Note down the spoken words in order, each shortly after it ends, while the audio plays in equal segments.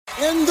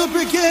In the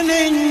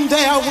beginning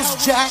there was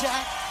Jack,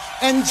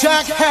 and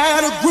Jack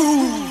had a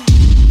groove.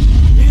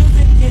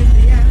 Music is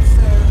the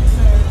answer.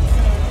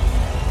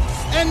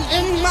 And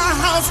in my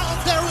house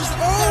there is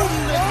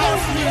only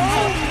house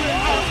music.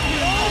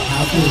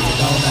 House music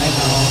all night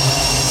long.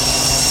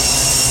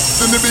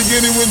 In the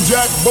beginning when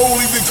Jack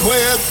boldly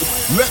declared,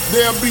 "Let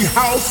there be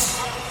house,"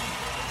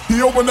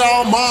 he opened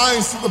our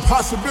minds to the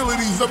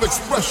possibilities of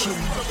expression.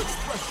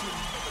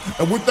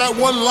 And with that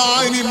one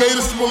line, he made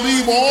us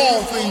believe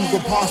all things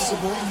were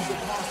possible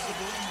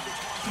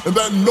and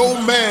that no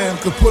man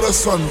could put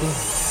us under.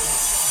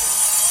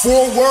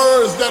 4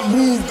 words that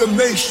moved the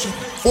nation,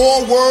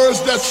 4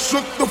 words that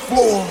shook the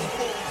floor,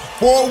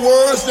 4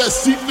 words that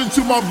seeped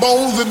into my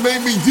bones and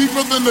made me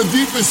deeper than the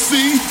deepest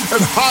sea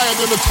and higher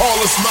than the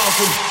tallest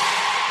mountain.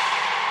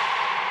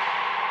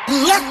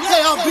 Let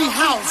there be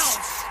house,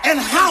 and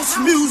house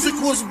music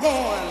was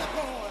born.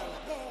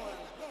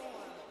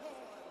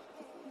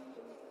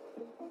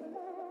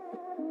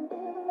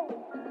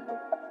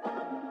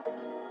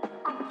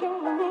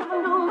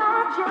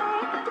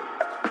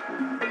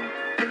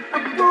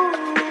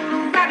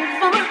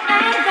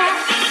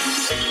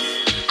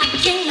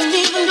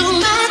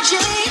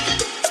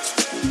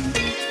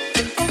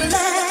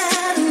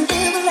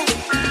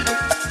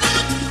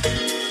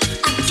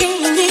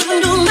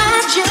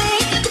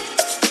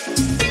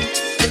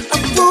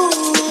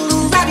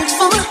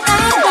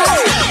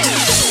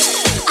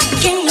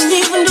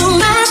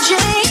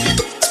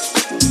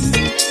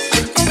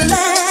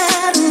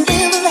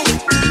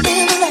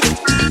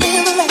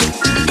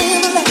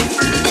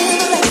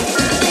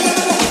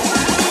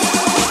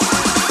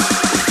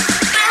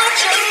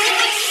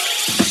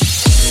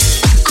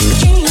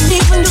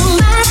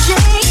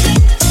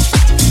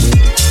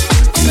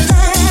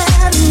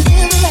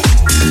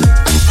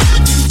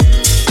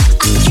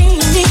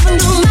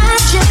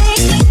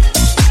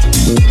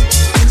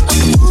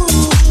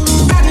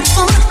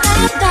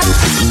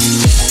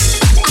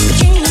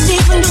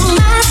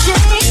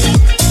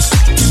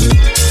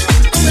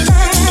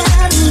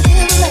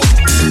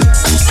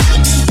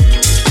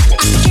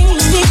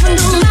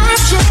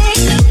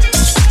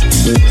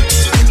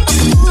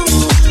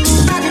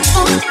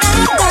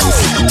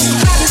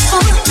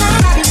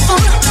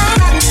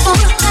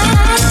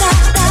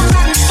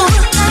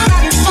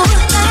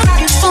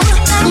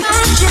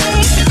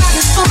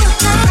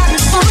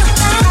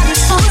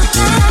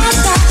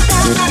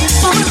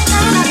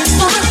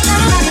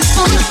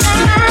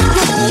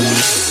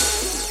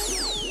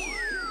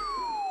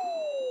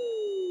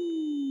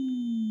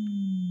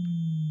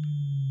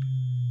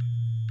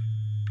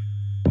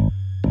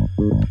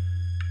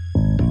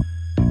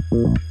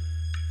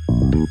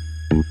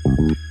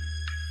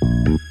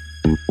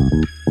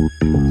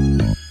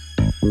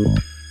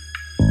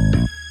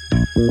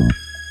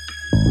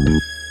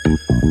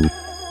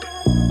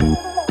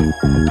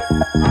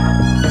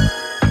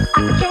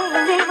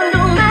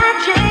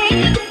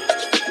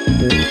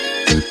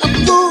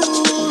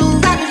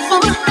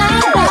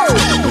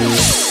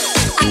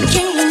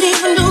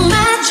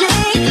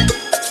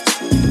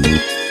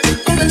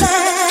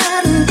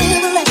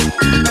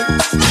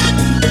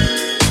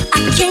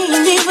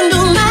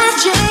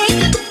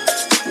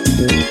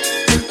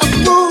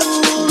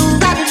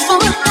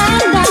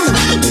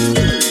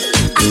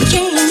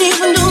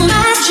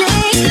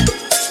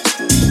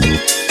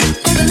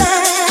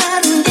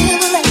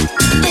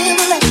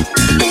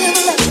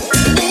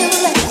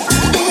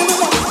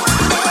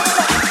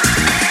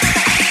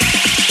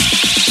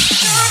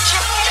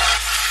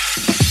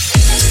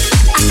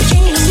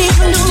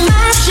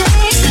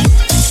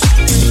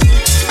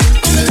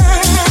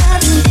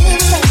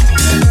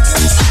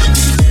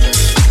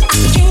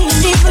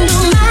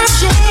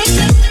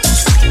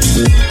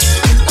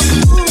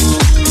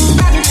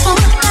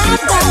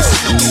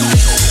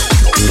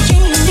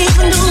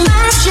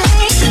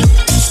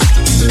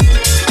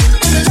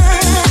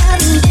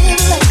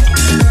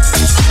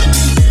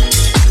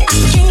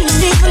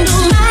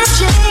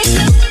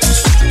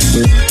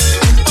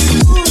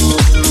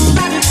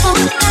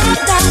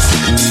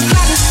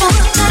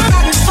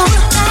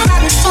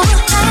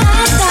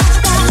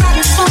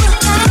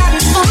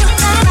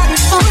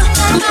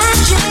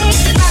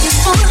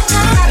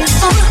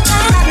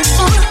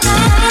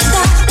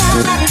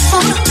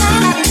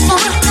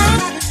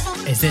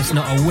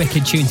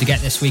 Tune to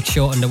get this week's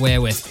show underway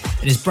with.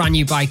 It is brand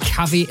new by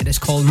Cavi, it is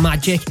called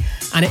Magic,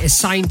 and it is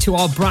signed to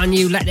our brand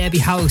new Let There Be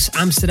House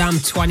Amsterdam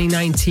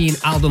 2019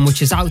 album,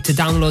 which is out to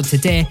download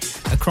today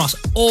across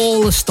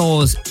all the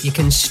stores. You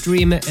can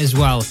stream it as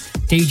well.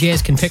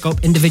 DJs can pick up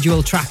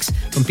individual tracks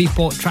from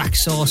Beatport,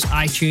 Traxsource,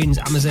 iTunes,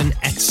 Amazon,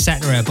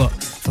 etc. But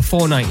for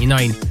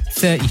 $4.99,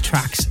 30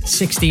 tracks,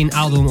 16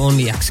 album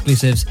only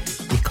exclusives.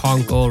 You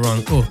can't go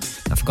wrong. Oh,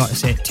 I forgot to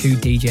say 2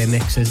 DJ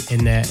mixes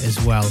in there as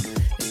well.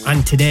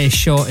 And today's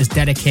show is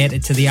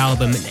dedicated to the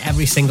album, and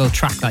every single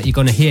track that you're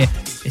going to hear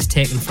is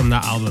taken from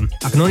that album.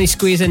 I can only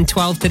squeeze in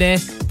 12 today,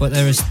 but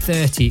there is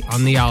 30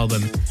 on the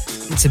album.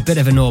 It's a bit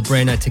of a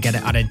no-brainer to get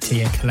it added to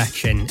your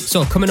collection.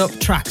 So coming up,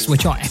 tracks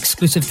which are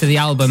exclusive to the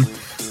album,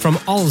 from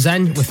All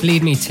Zen with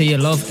Lead Me To Your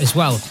Love as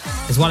well.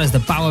 as well as the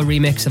Bauer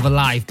remix of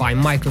Alive by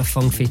Michael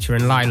Funk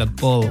featuring Lila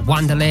Bull.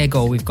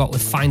 Wandalego we've got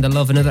with Find the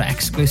Love, another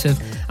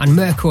exclusive, and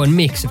Mirko and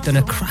Meeks have done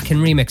a cracking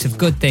remix of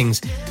Good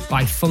Things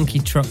by Funky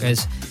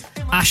Truckers.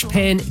 Ash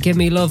Payne, Give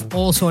Me Love,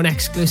 also an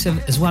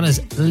exclusive, as well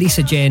as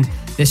Lisa Jane,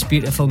 This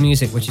Beautiful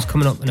Music, which is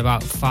coming up in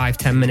about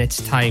 5-10 minutes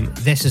time.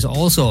 This is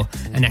also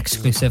an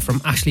exclusive from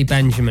Ashley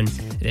Benjamin.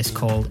 It is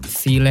called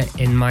Feel It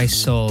In My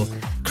Soul.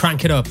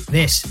 Crank it up.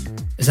 This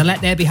is a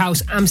Let There Be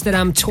House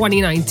Amsterdam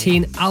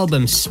 2019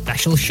 album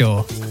special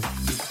show.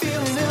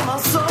 Feeling in my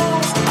soul,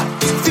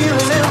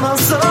 feeling in my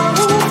soul.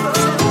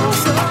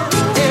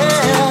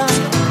 Yeah,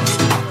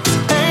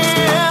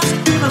 yeah,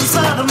 deep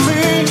inside of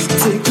me,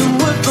 taken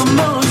with the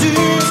melody.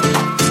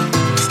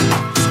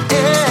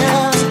 Yeah.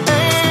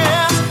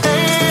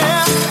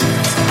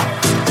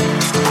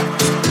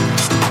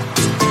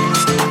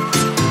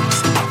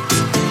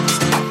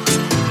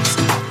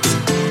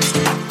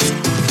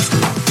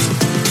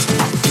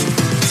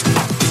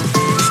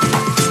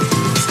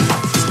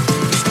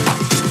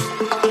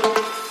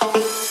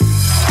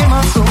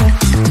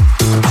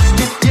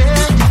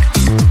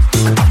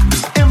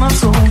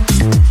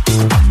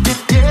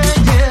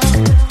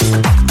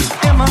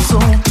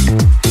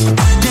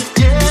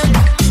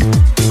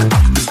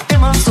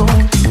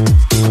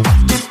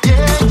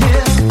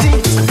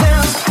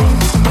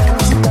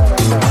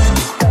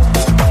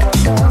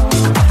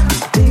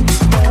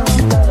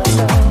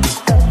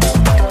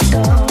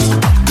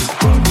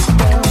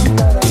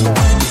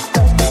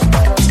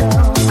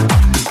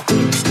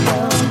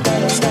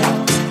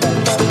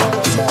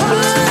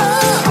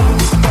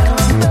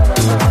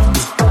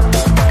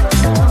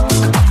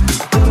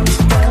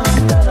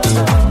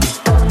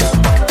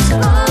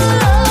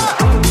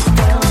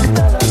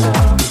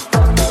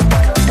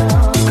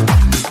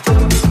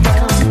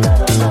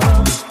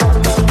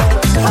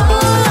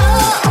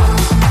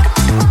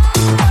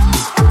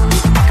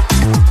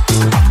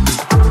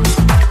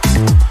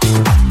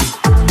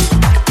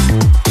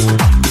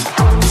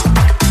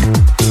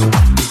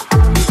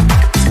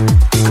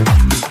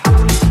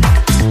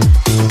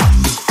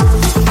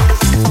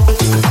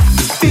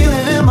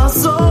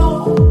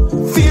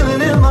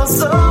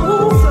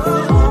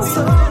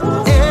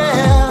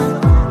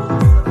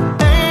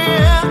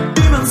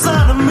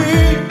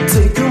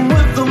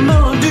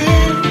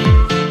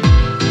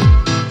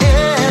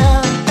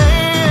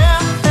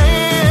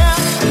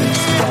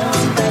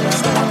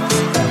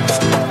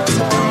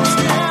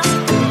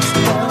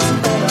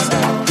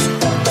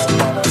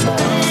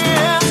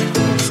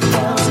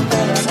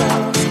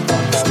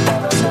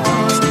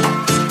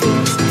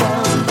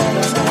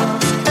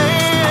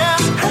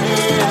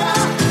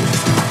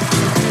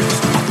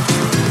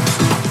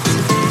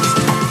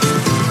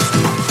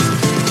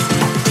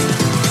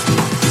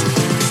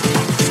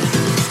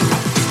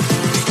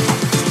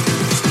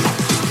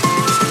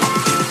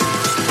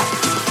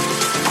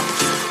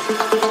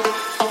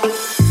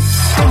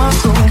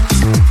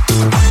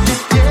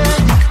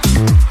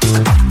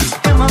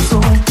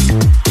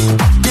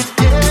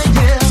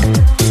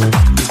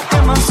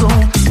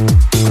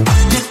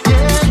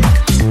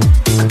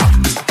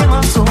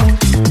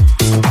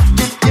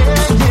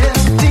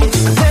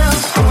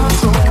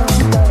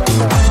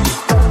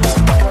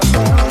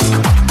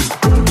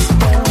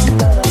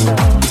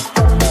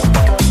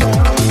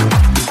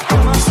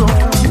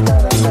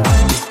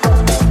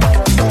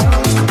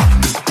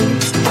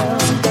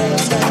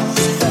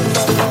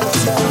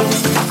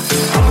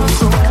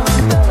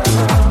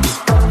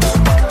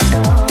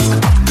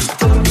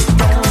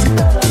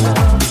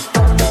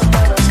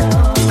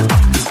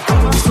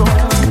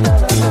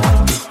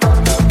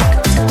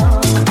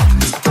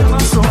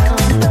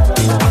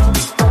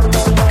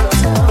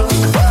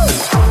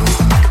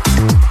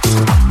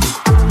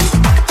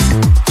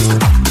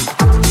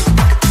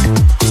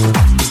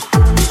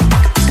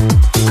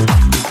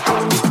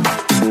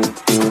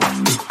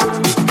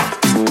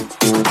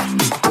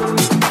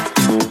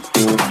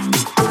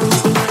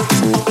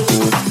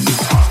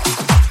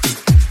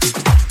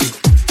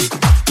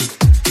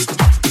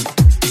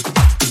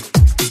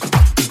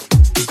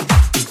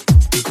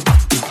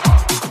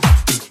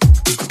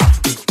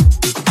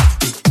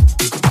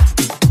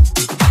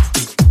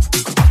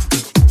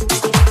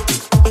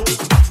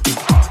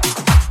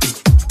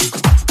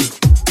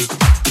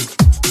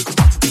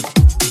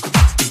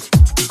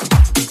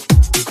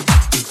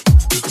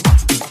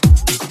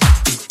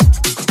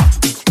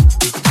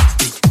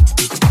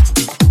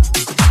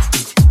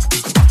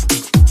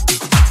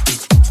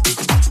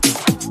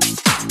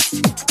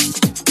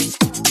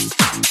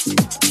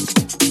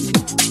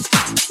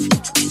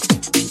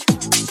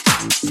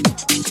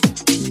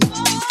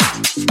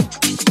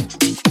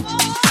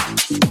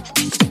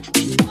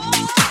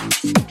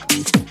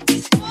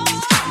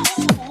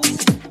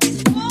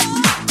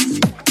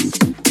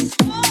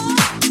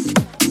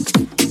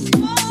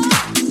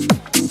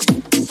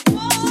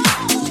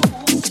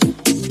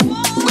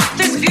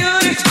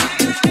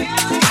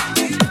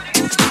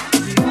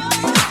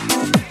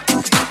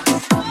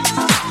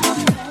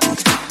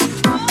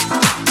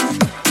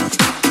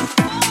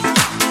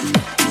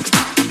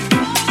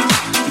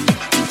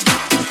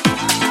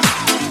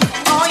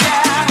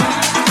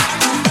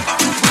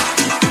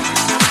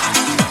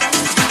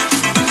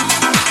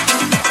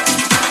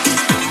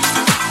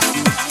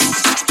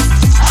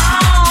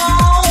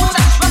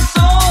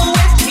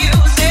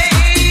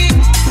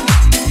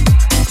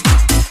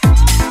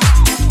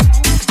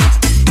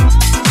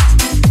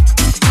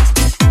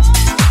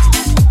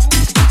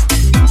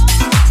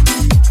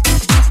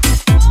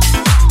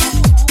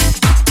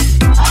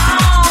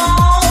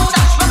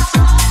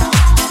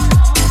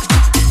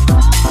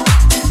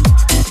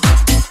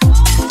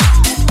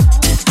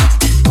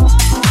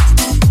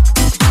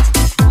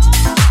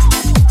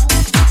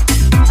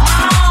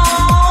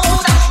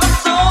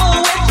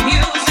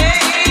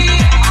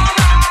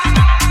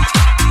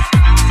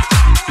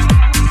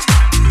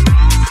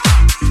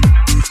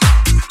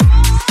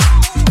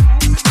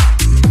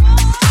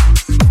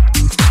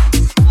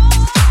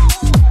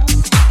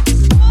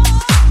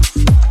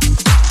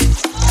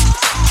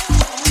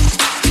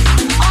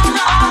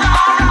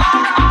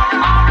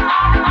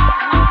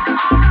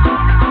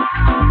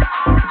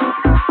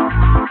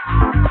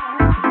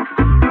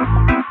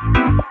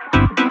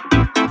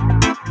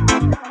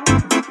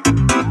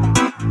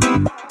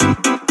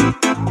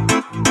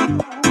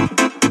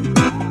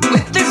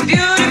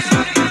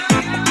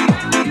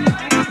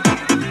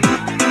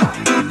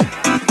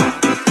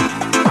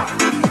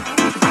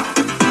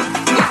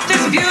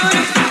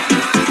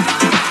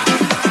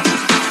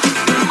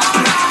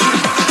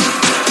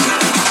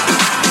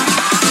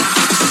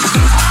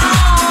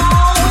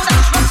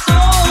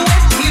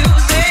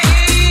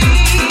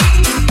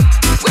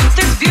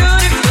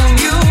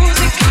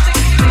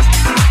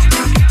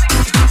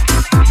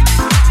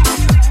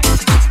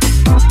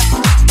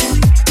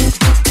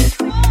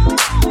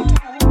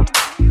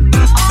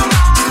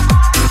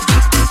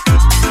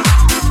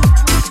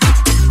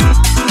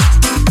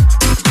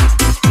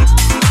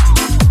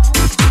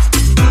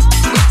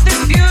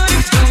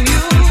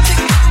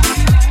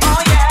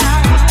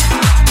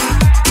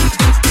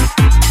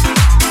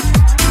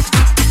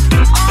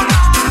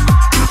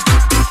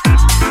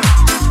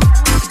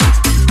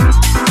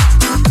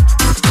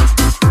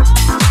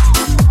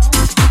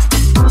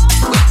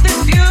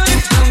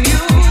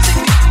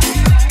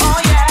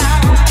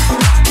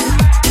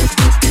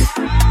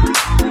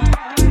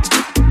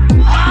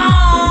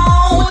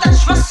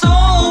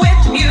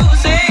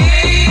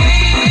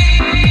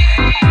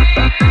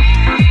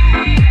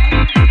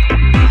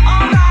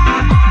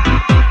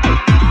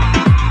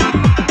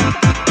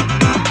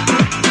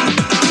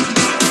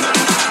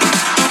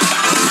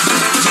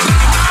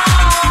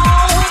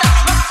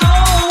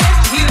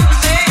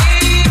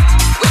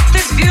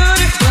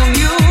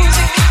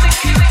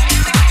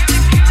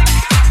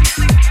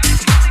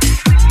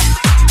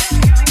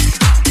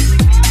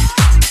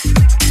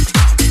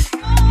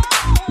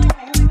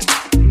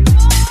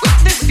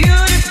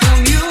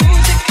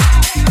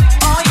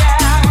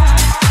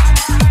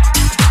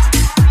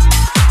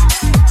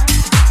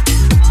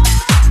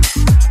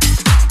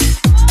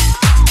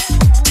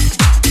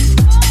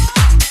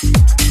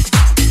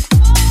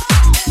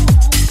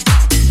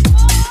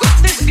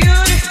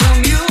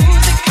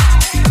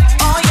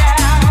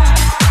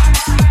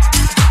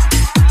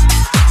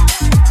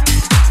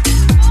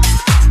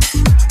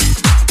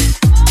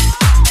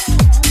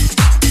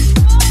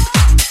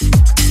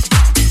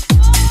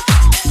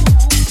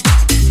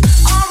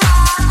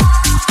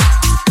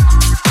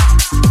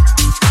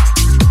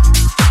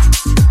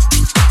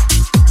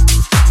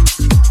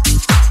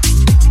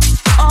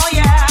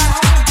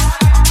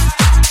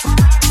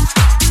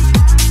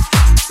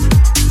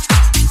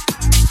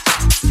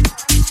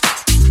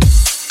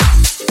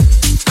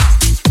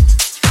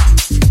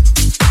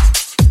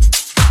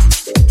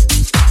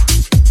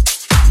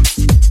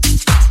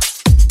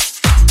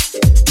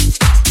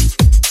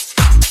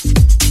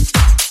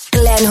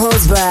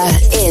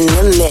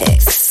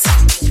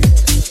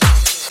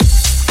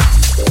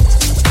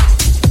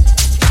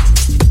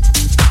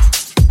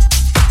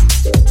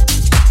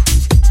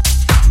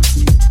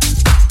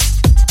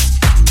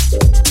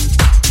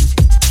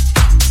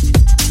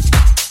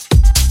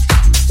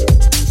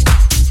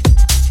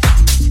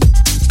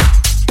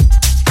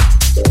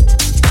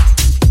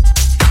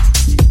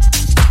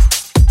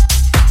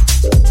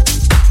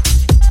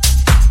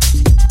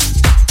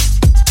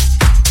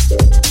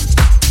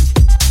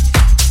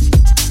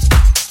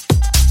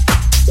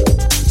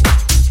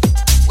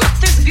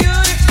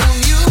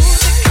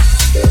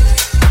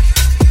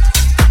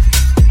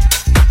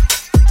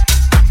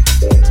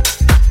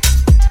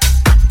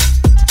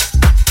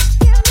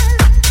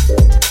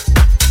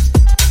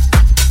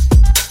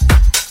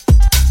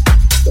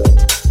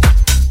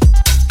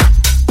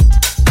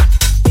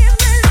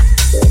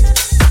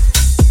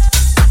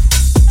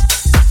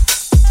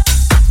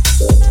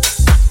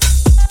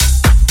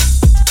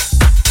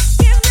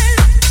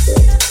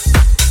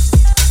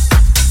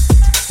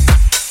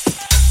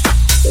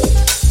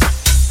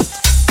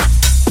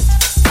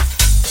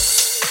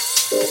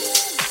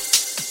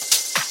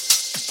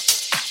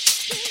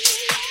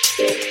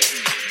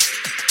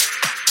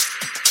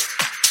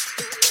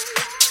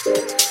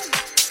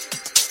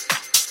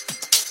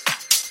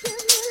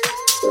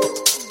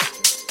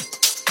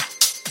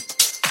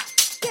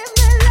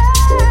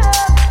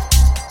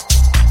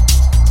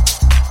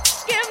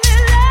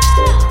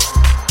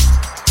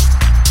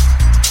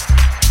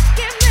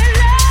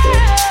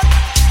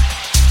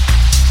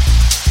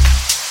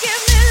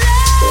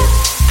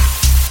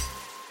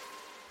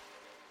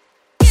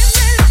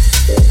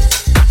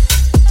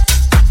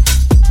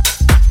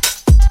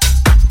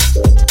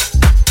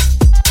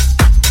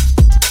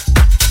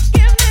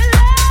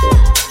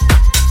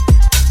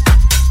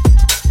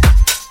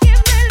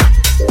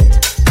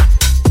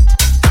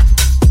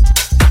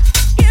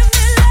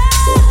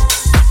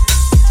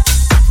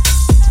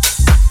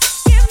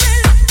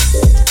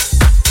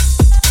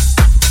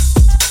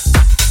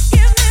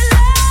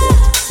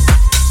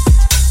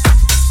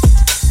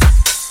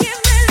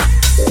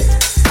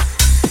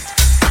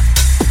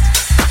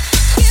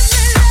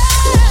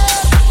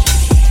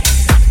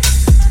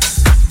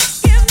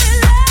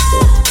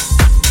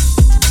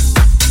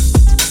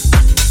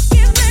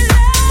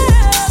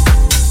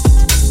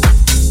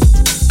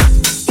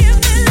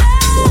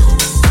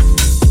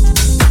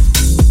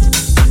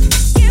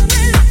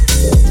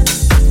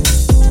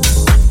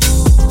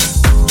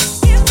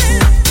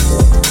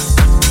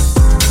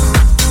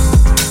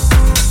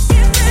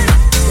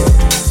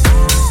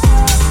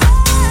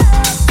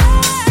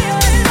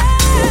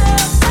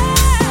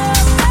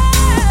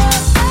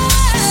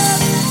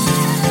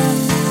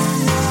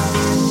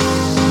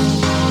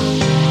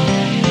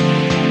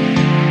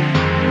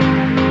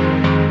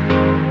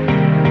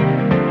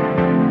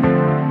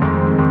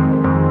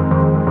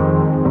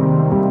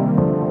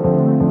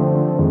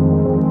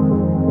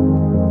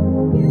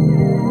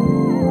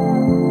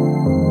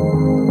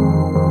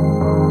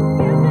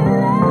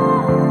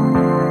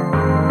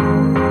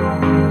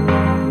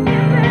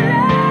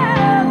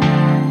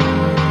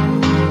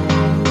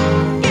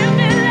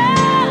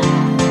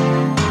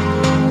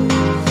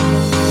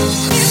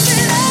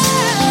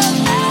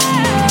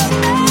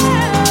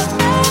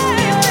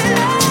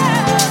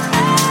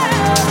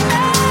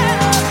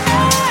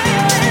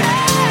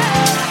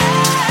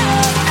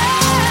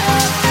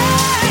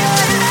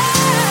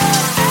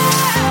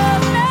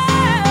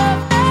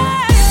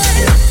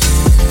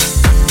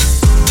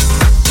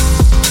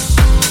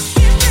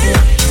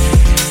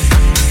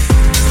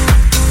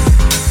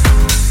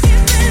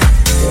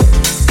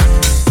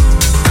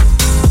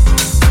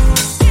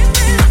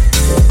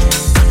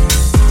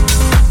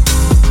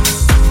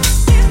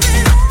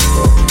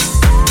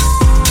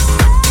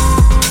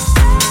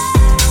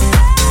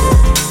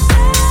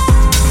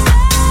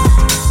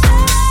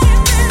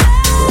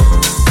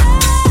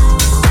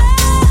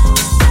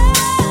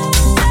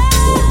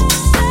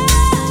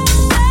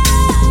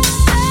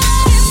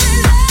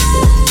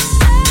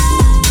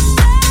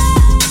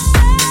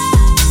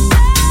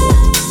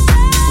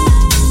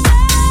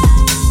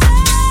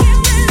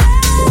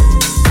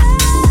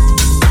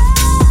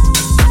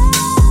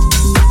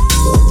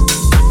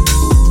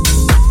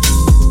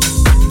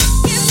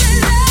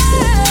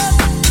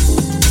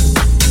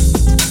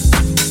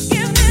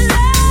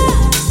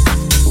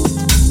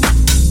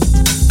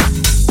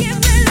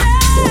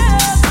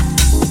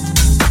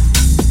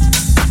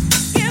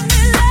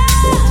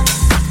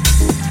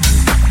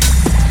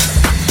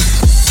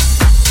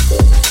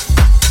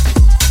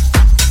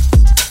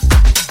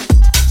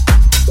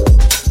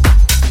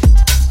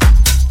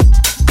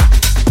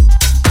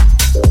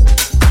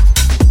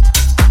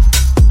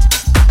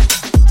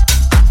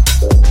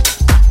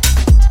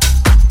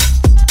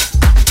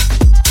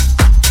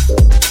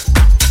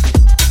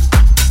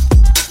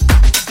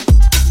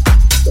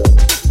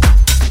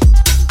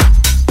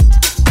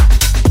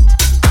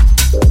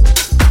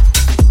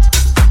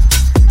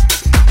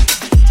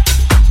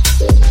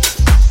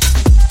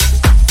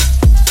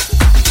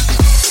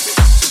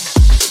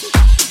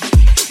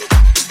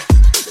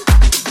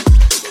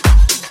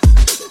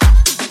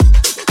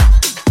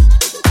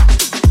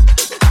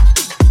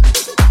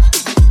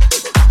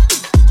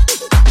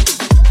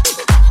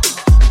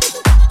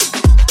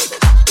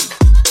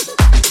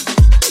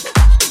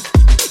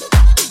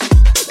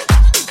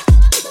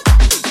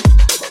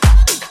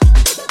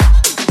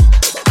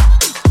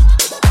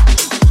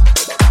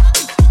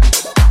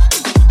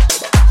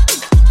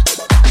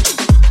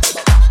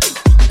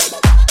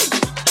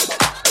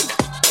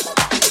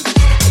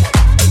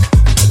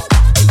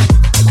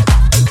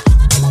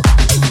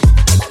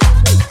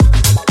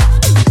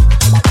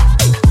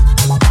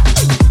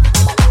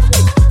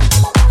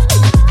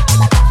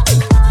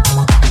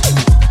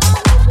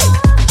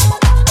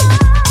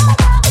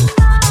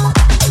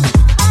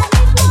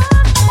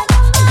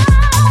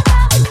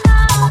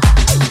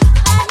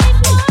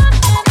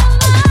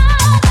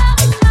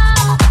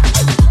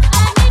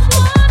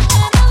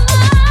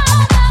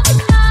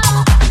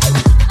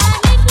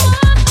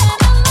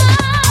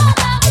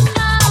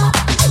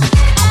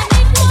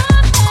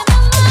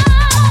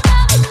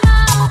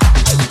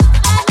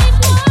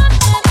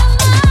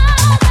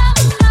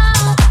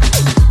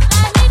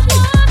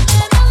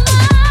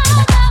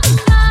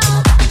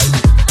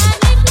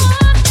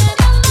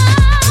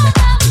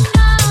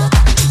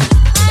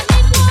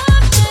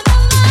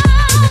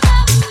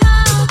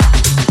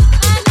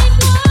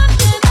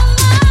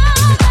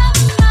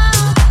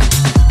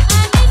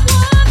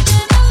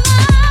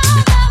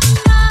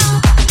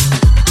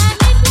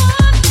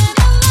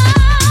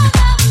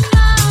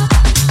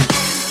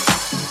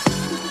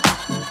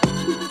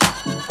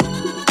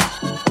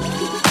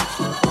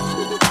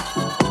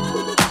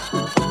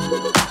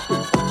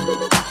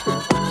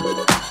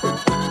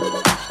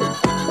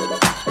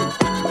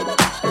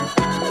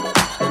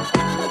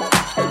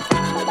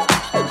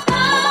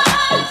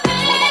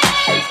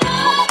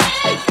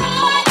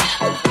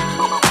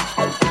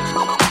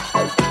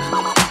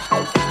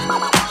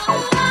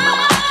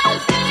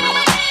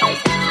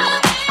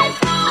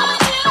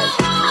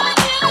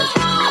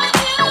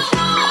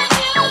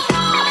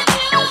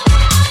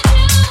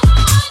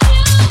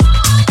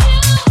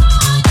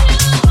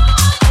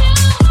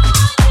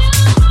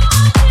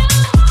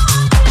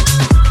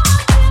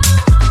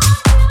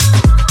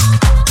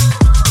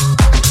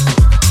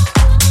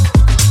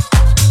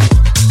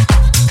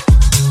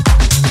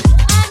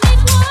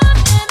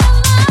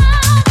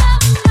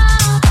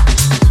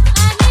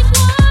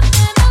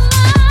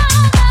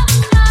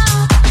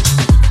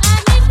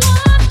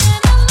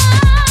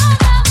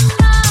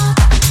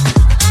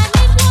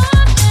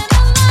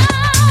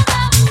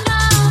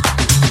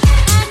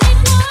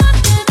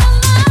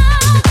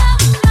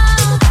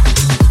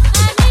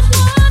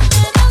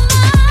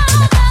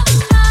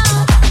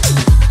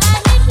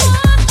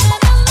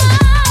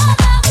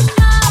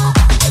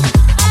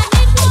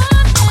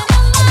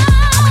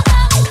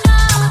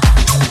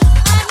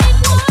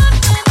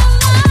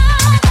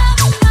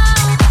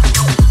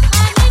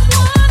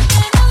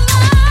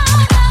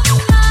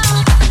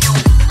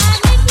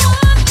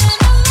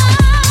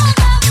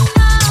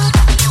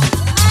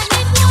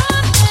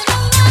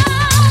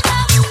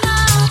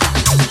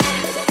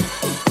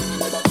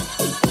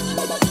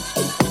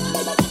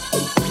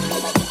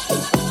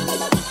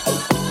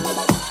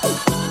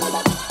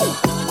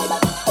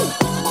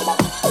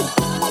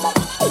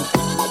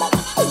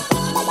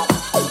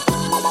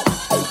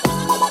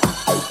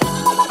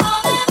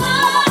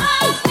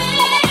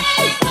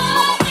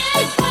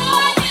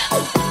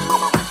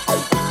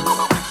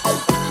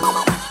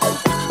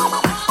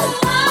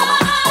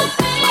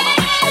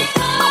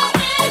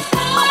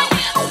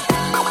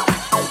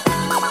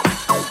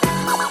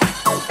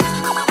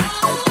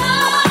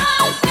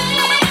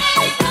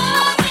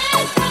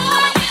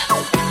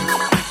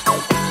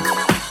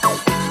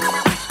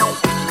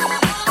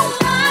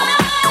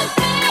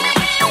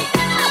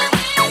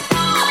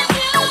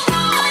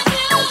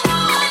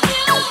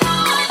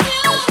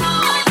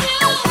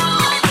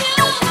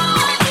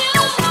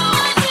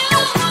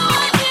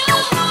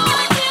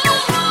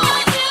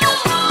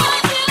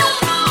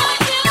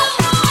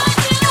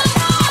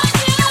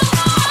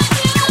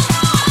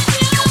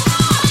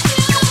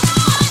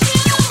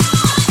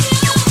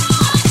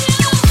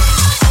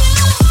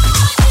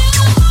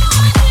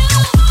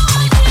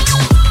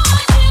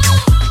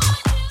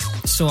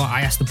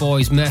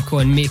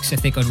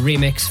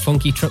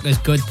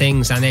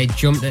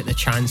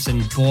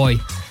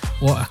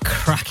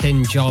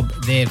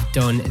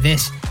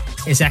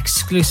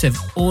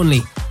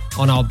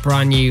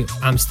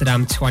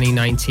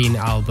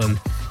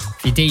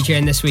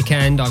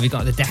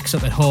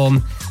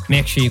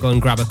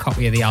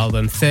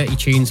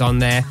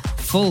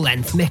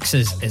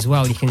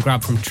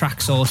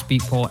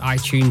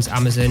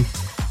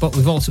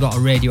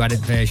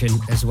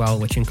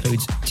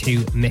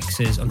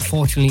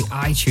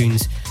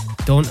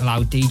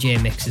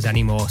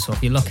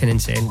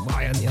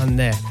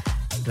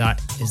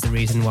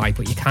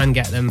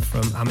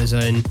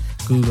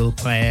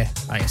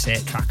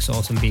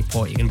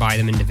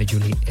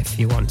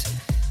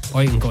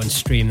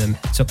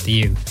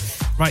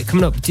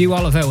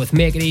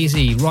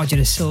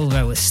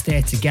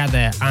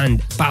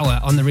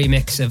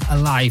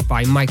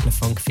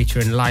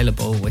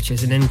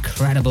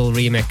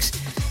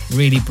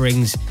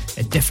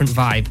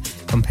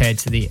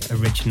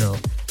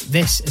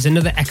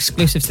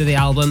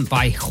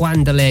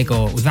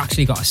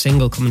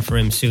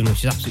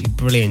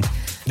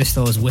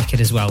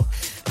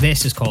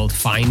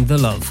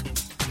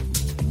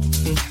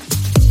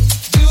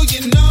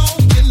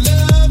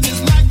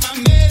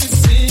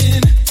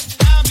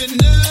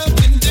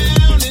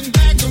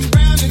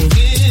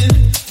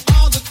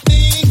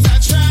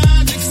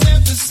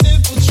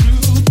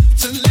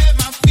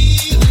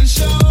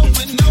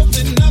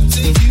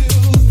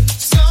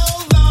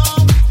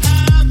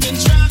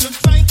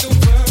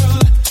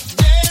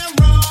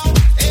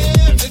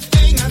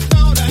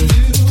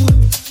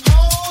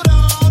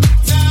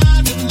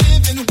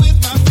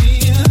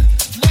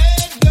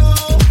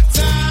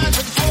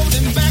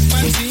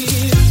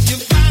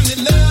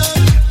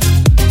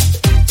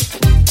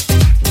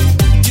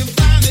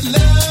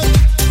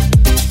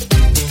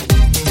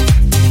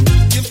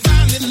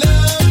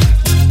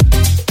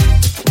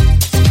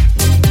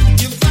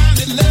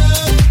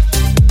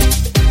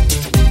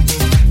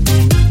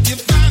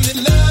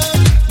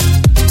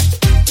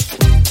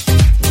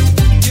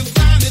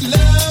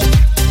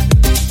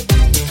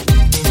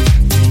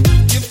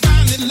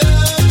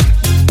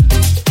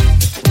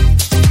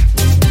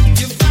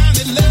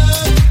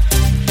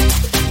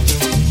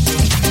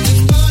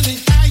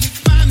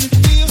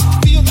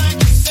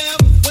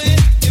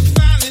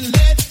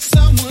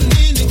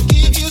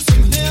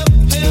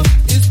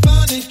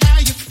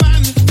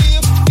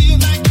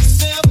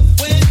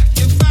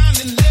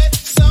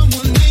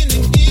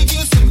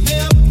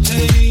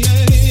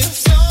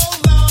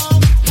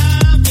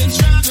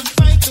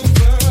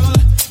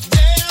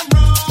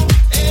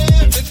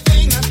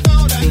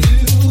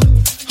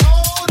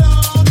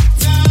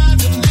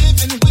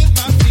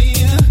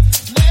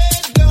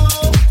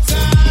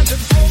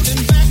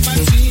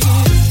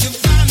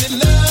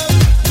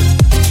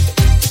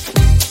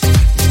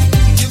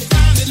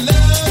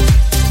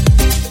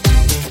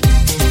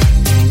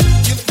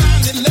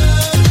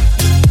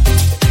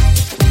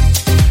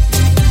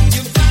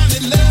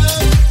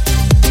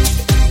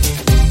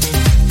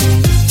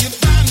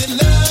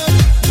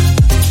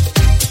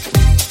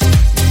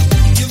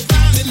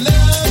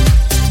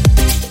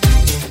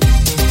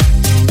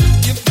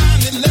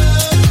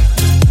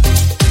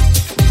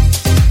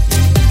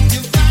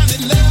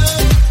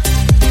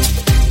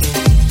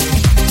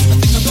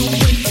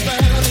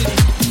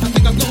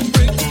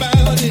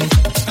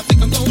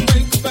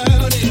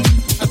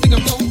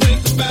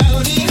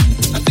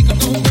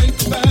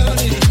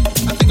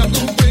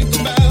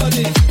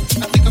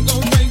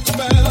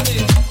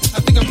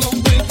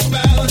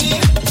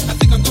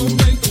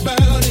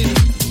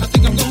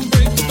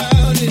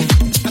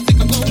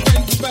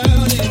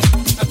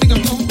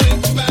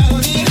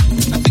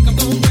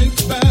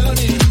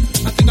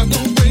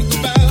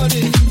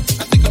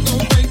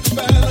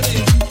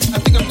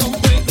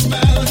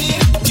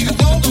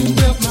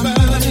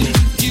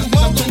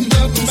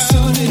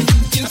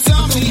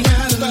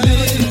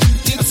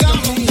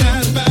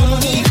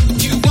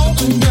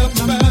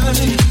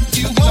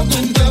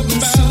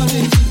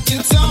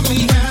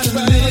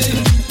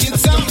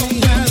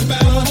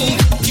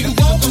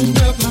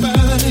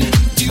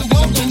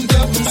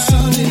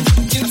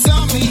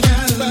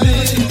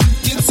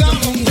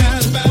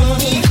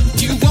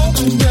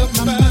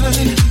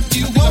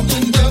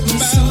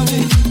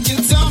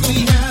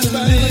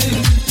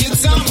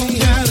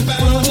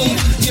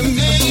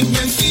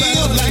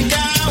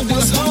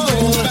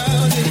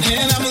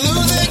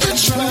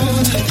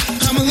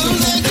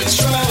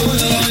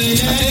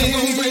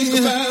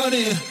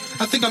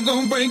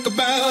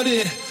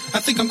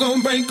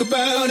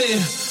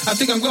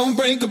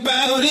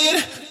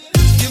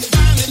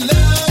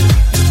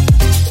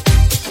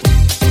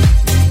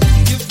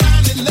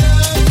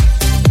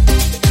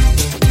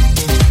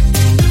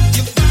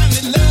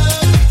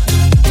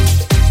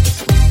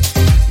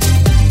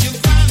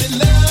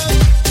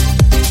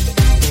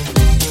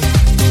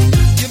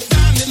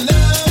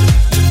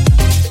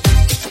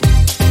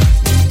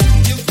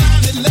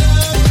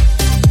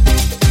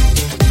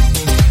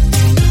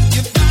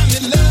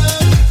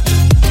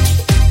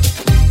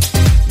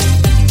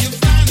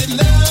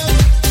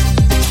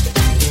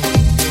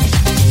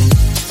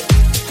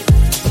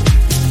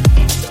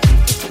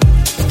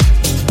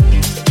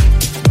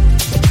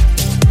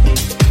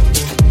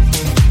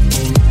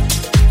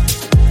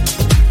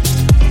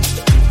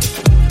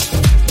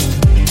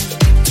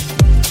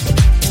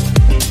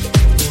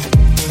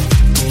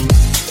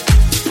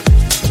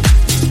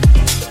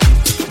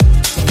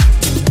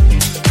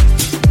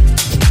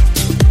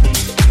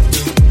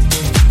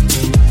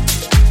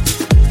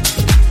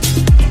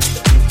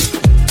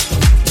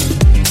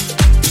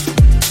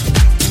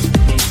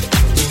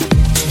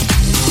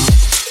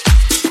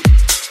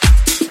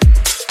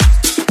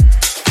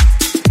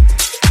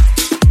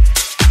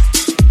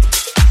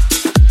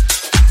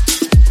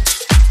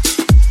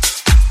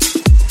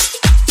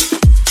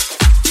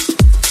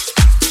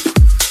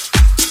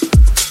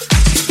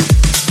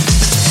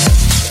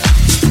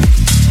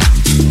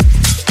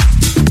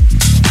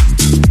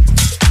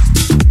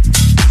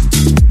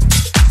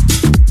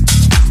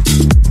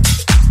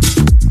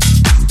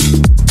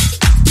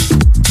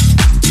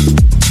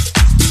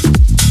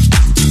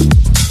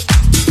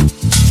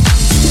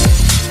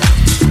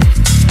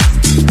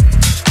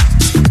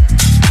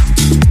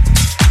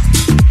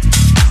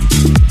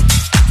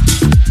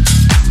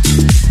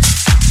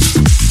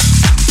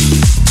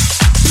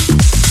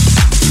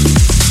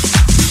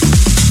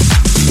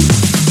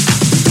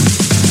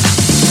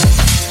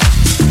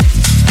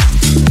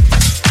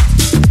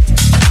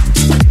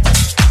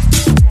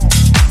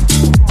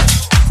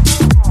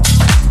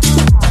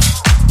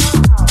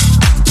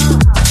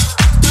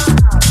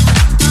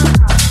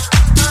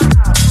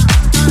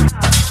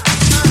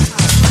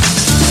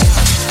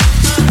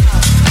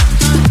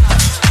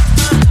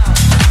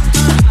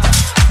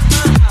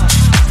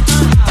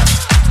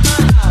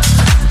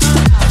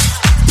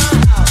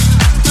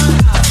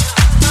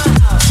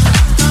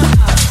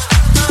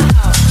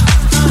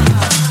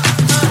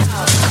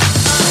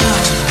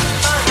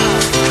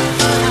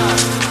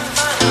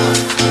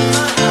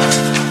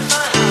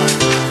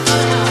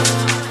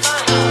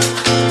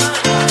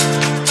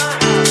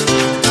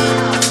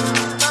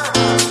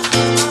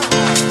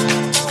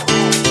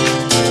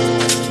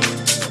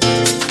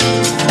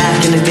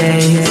 Back in the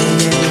day,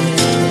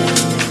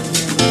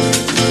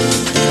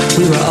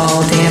 we were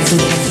all dancing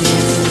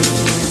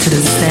to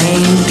the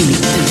same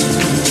beat.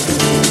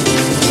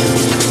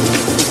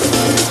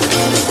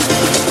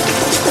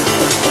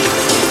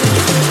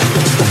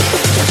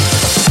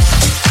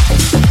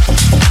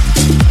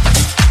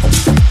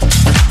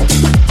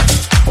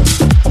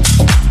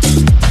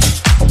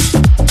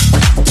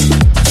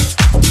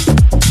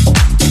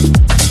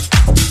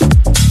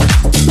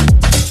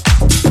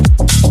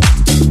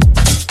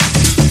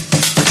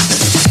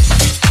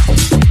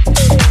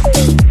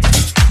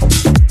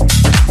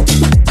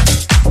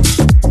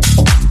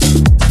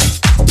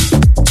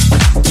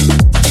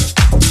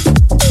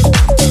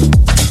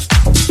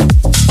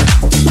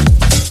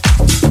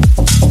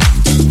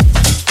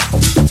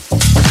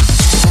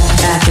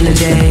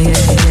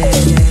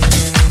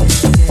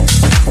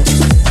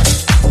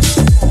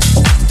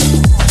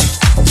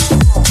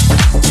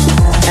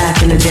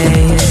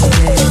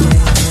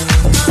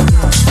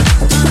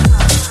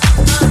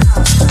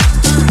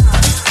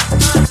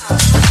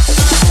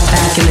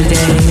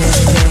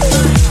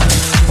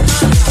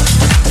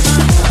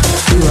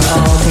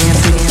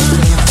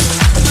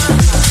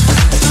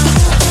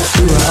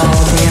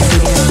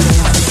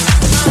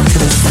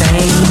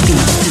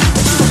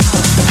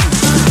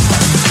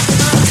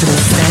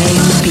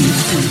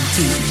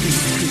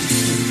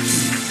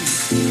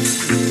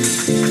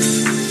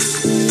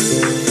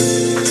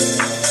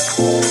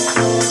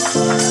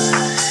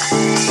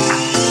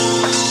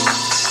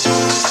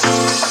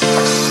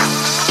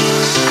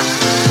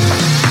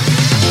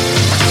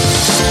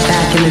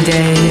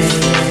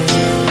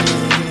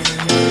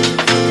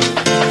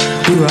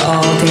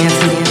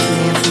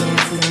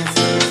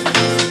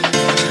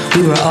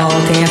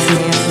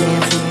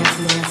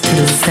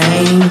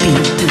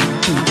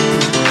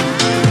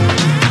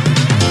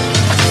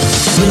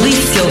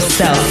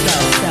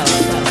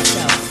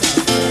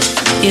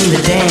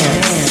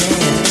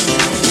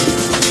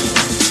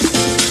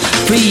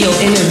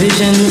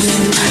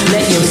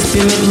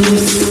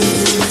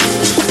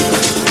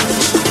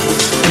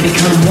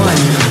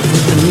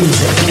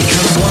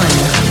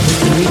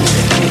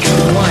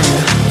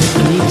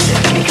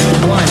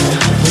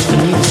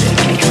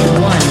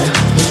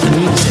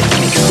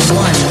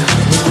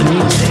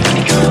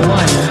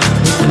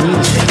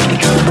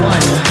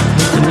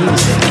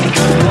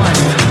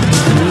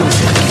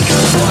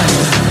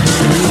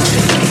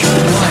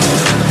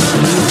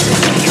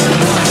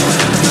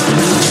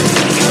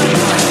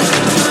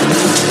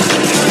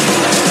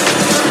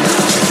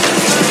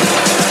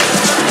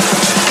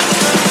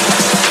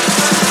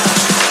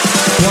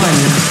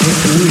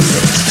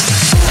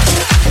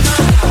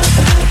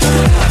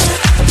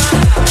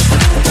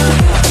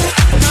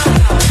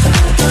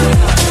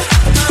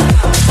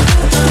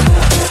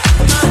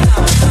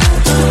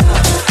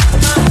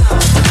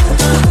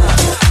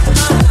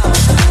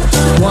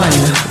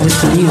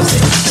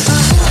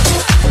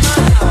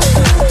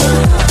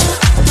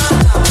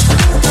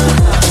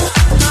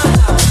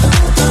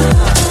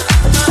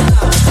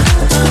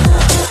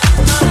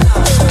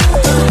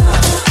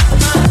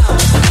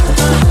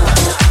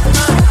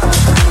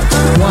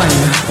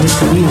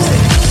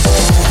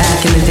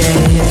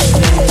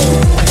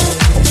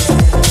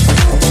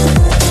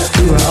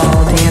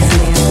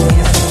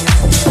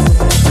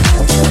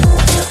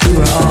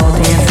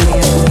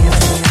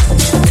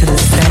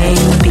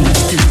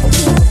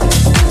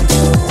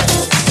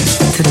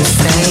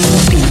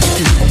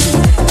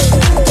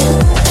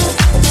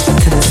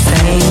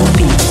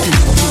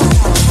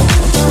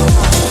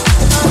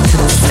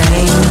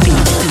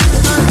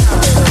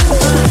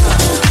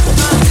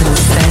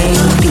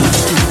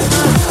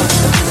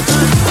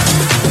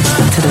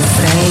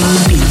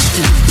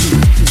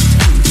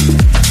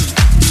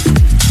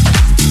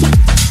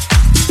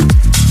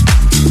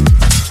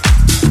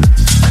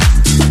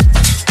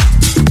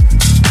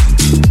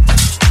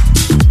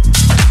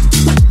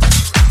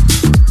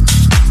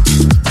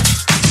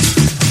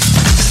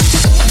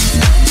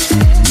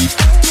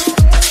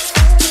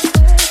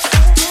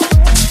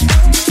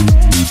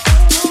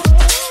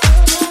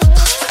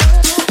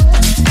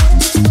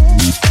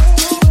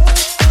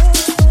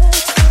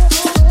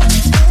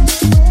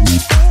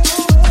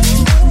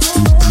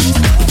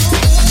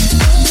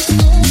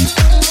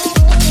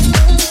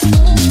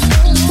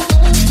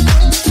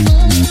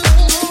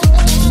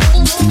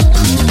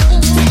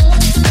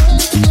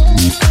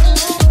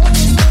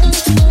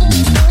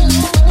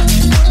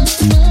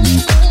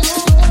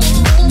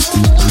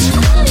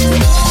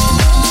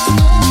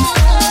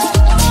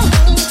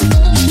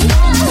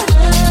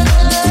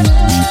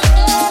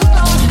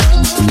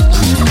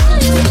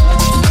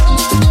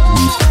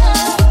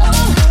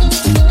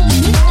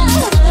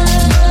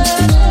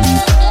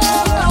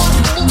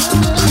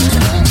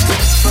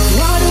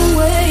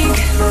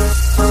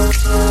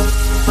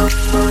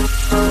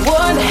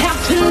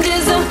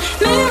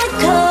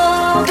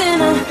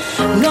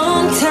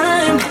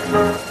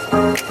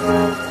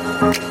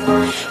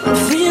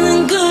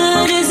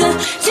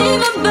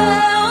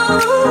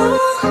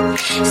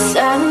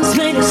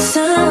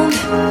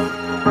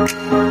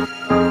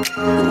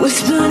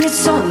 Whispered it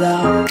so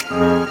loud.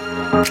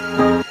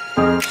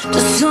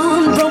 The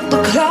sun broke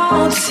the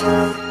clouds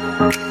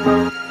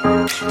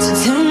to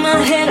turn my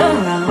head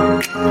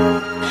around.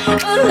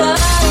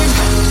 Alive,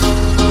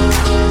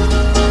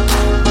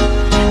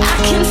 I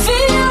can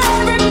feel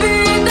every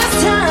beat this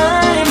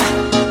time.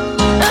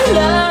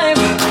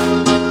 Alive,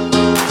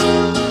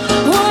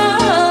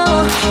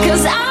 whoa,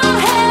 'cause I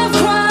have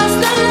crossed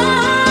the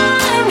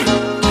line.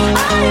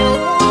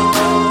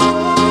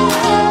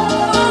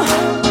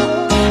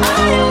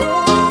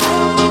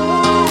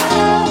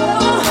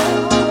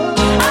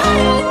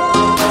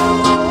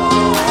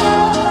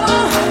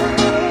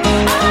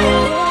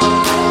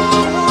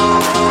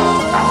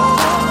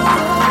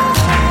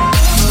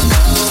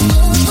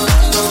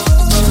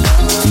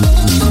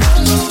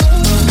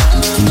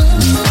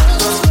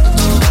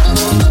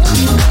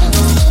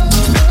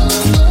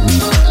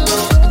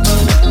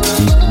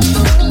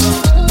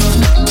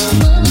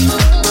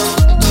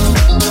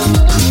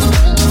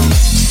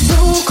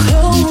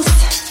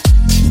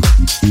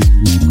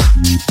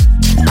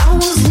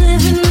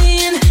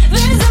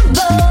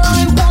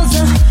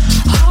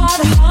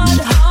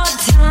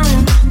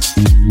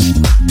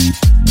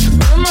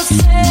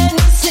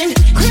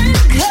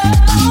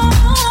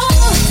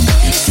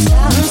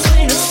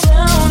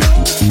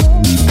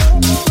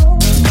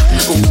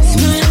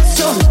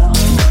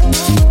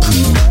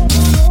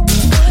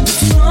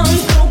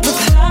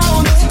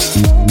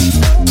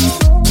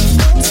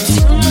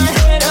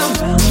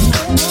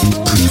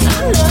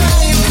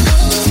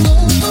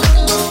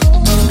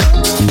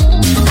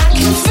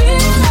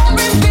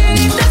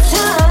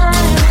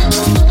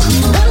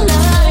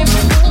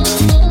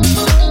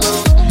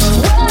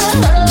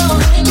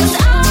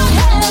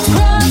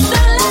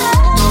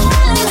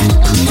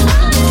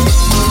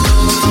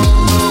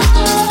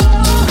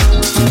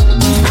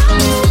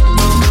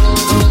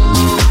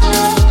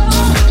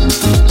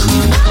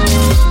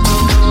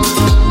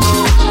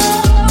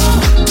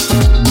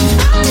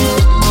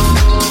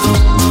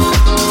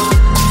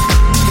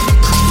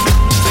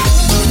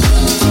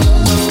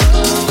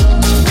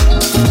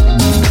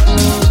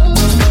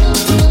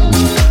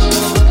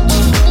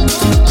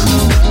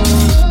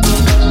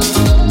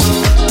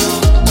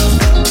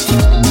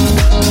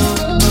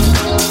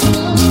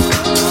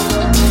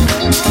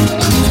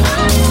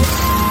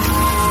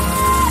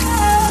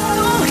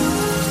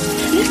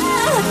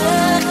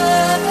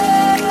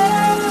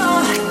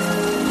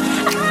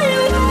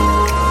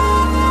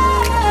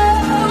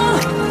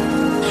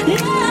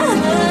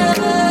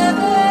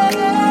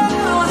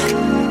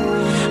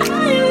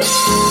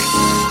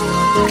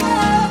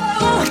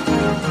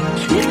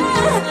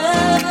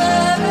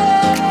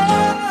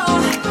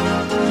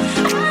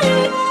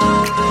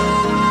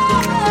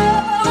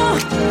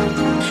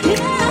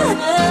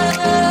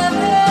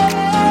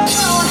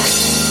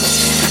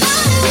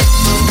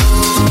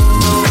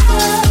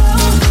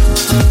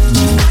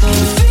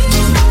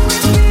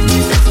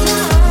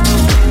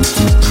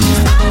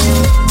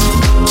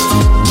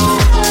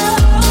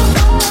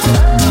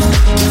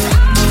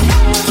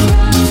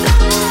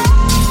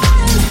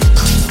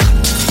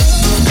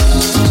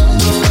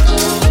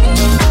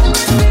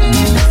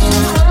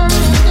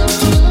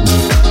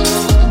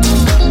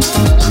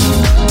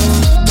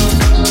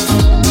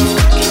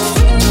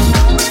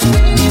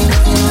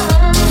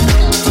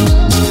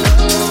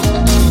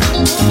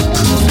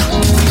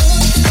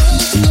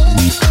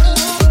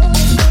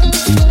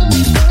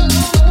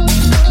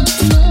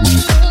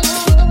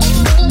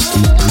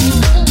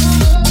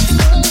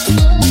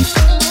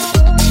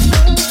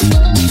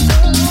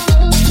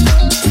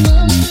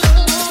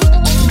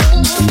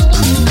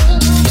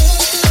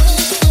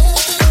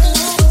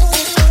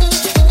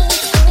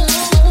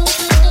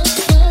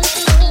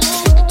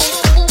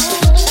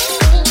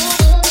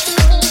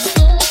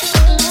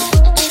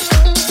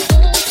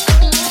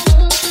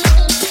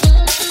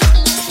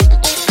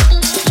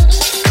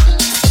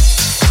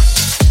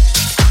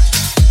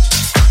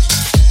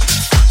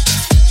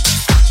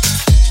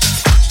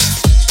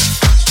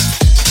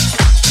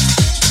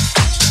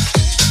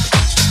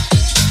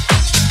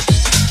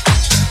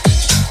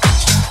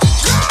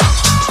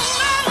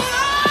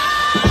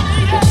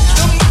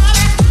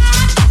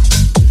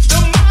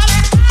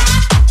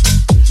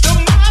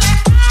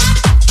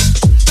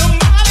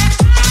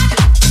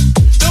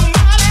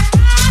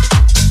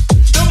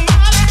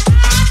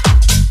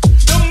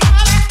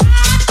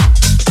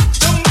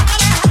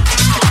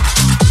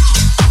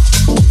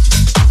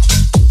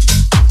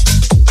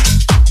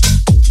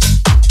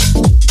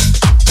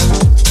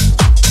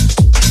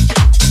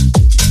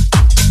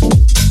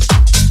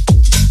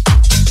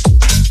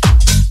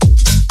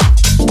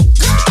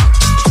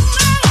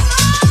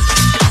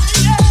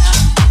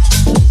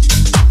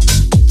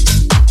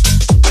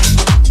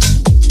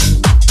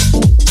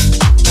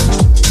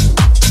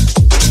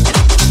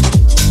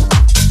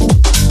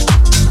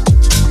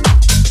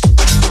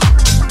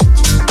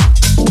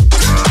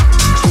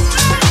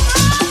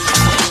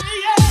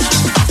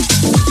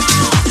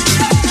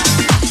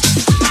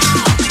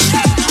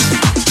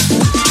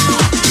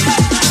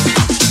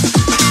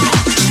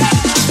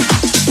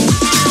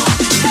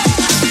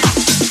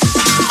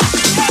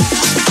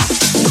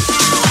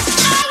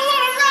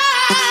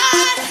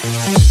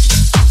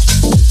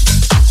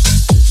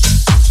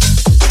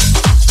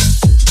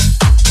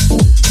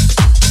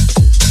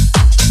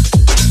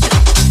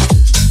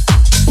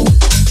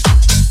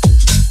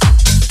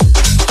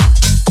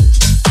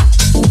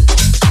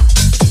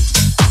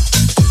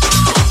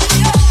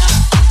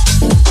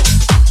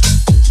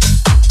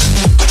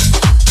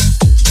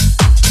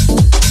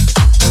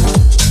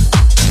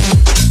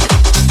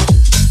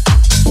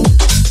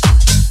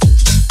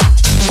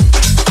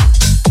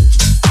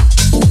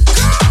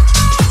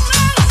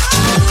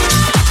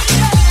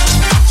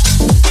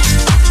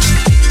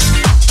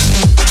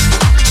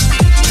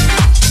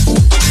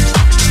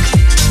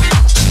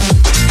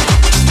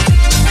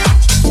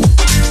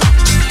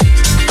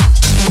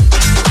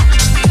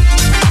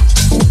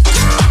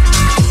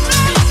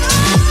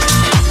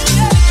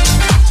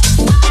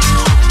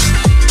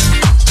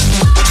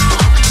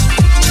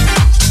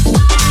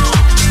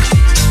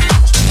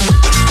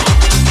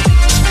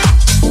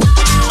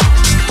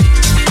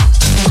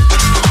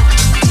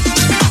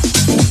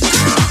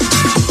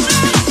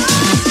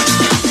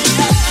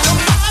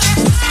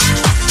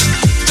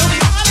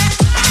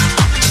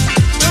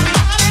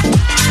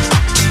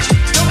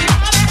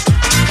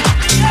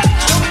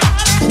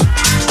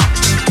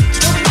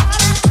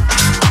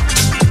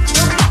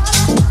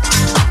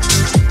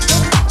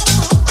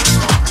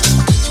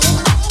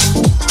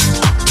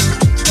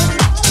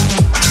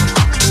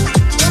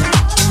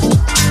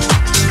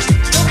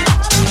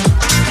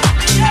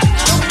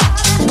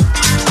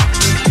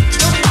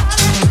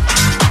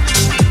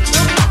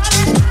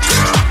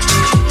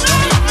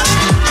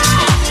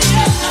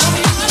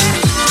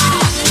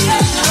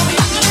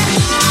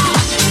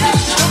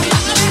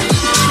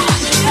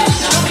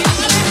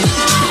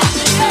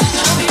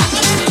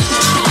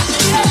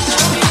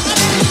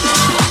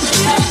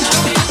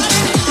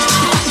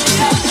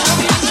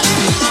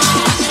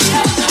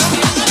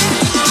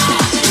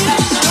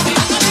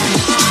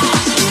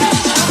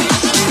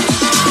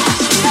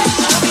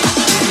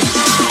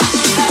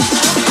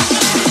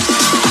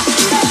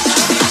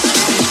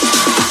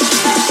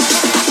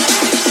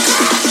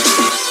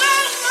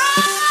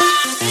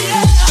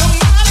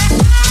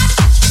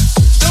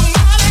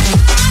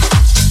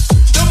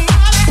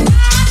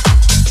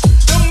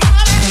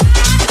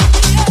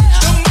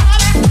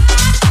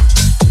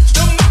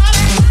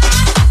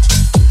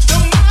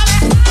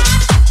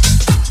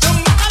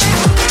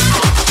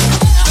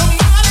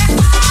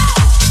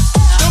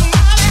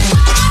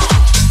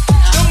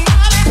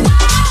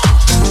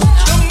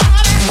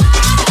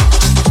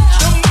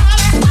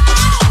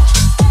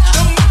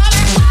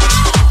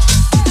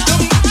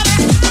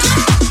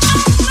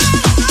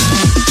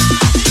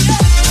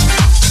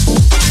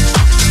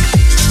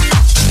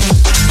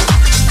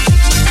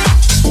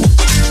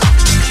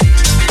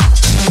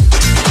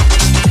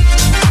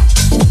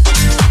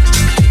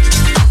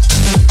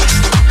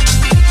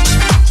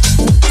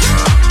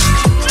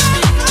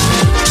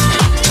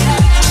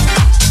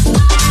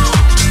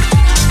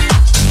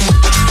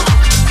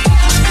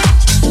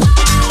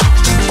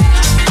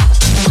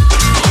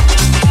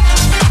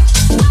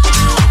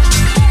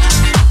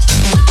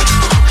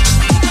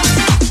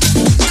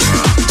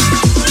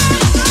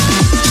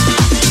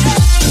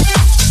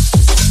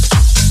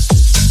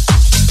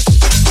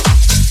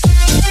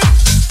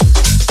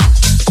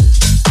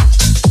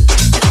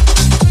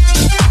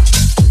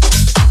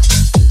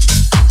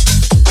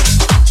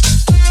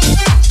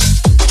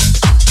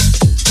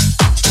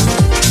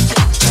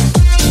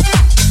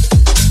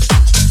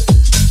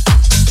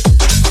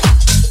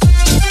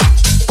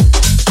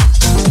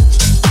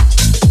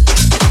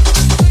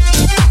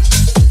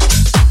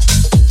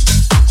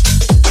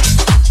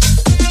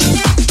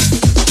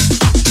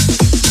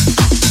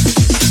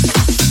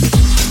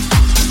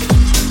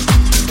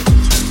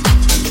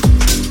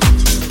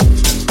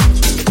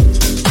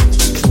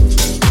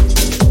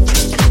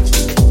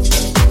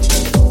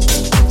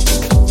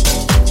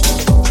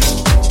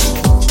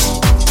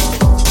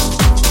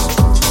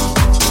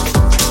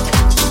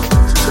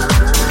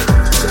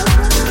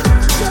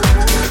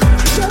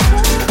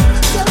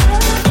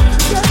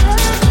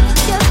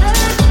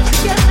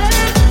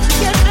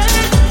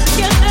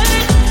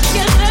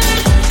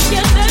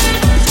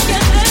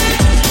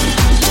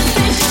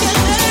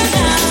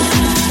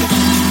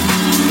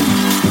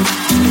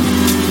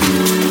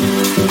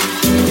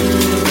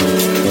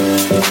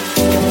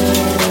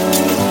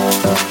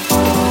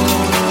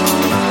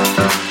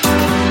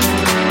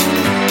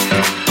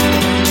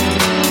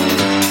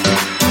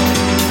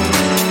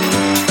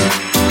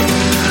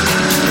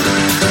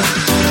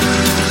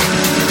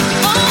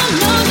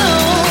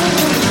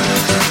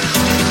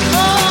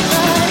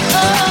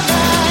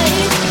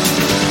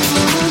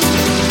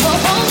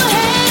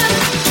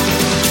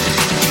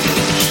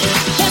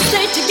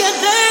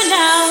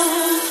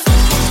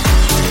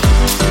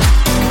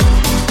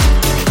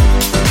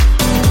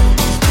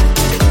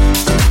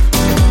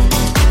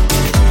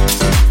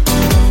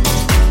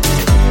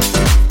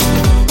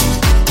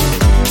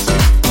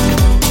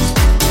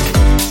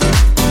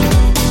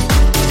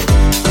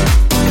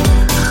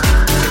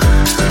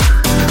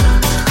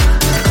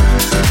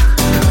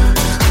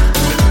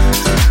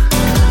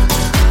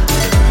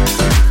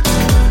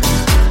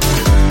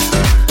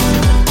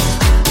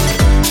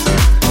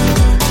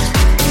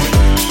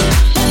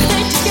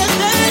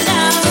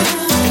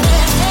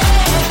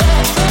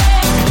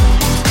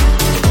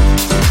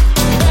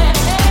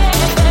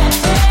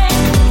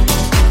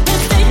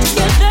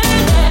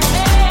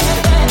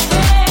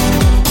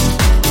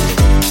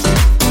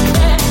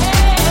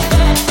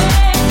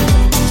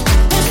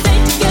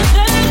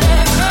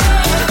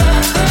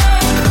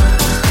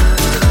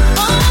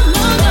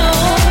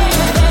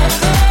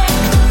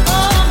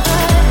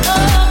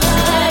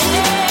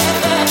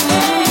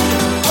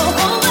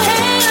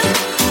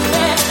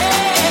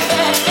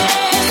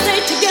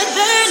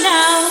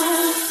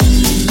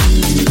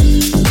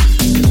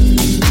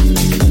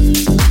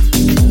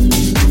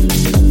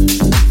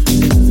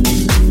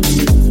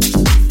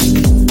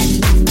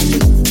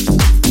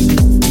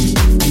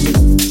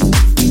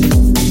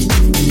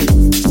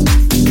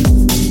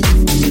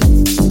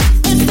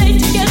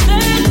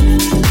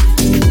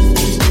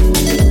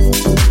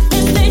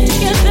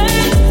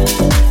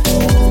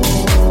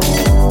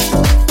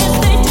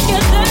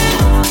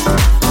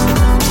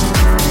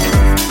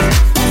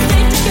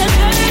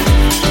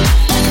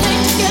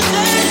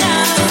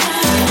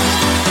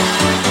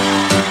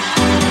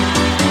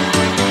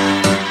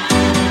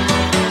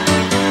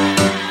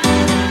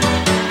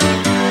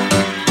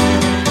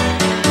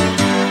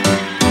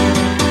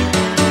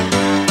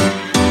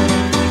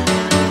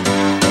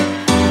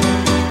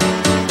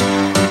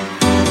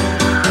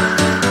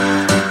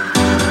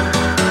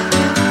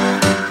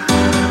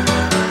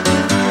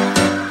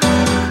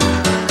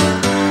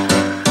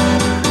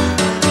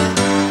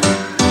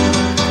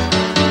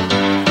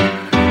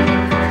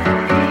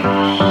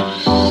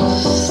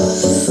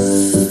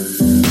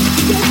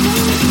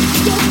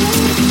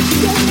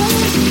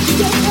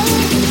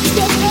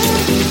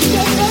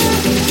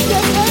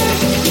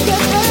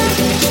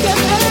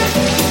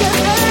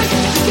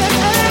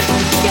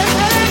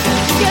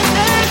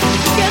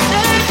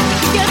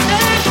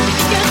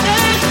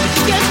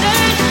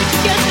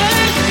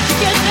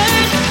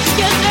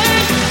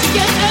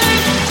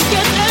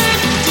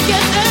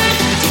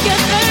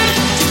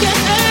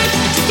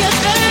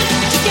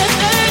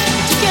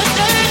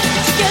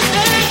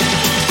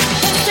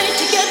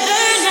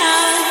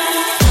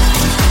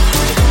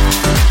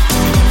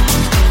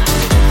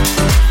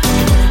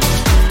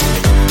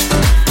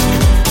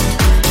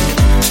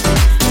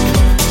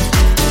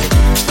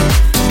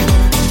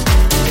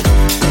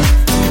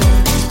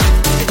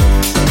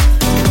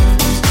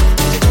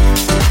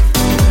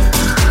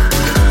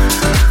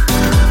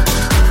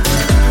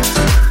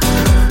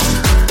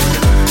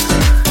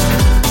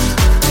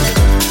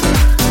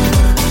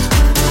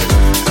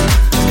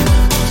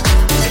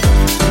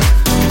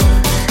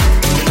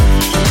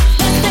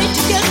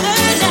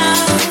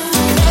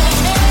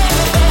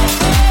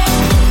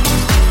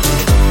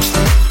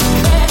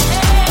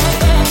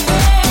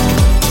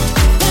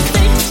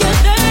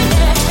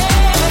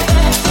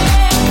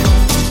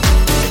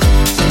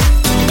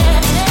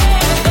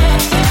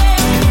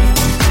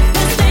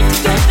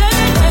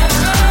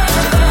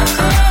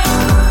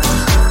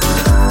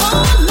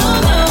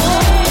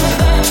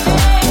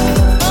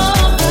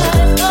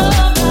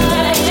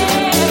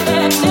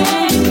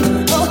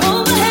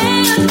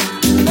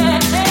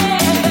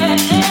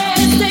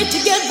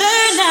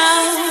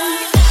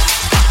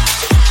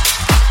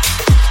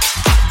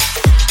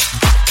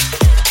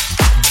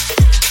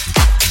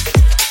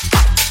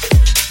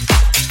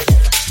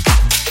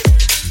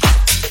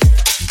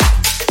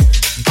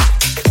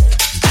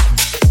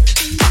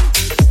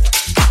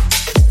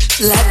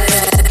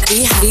 Let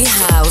be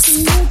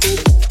house.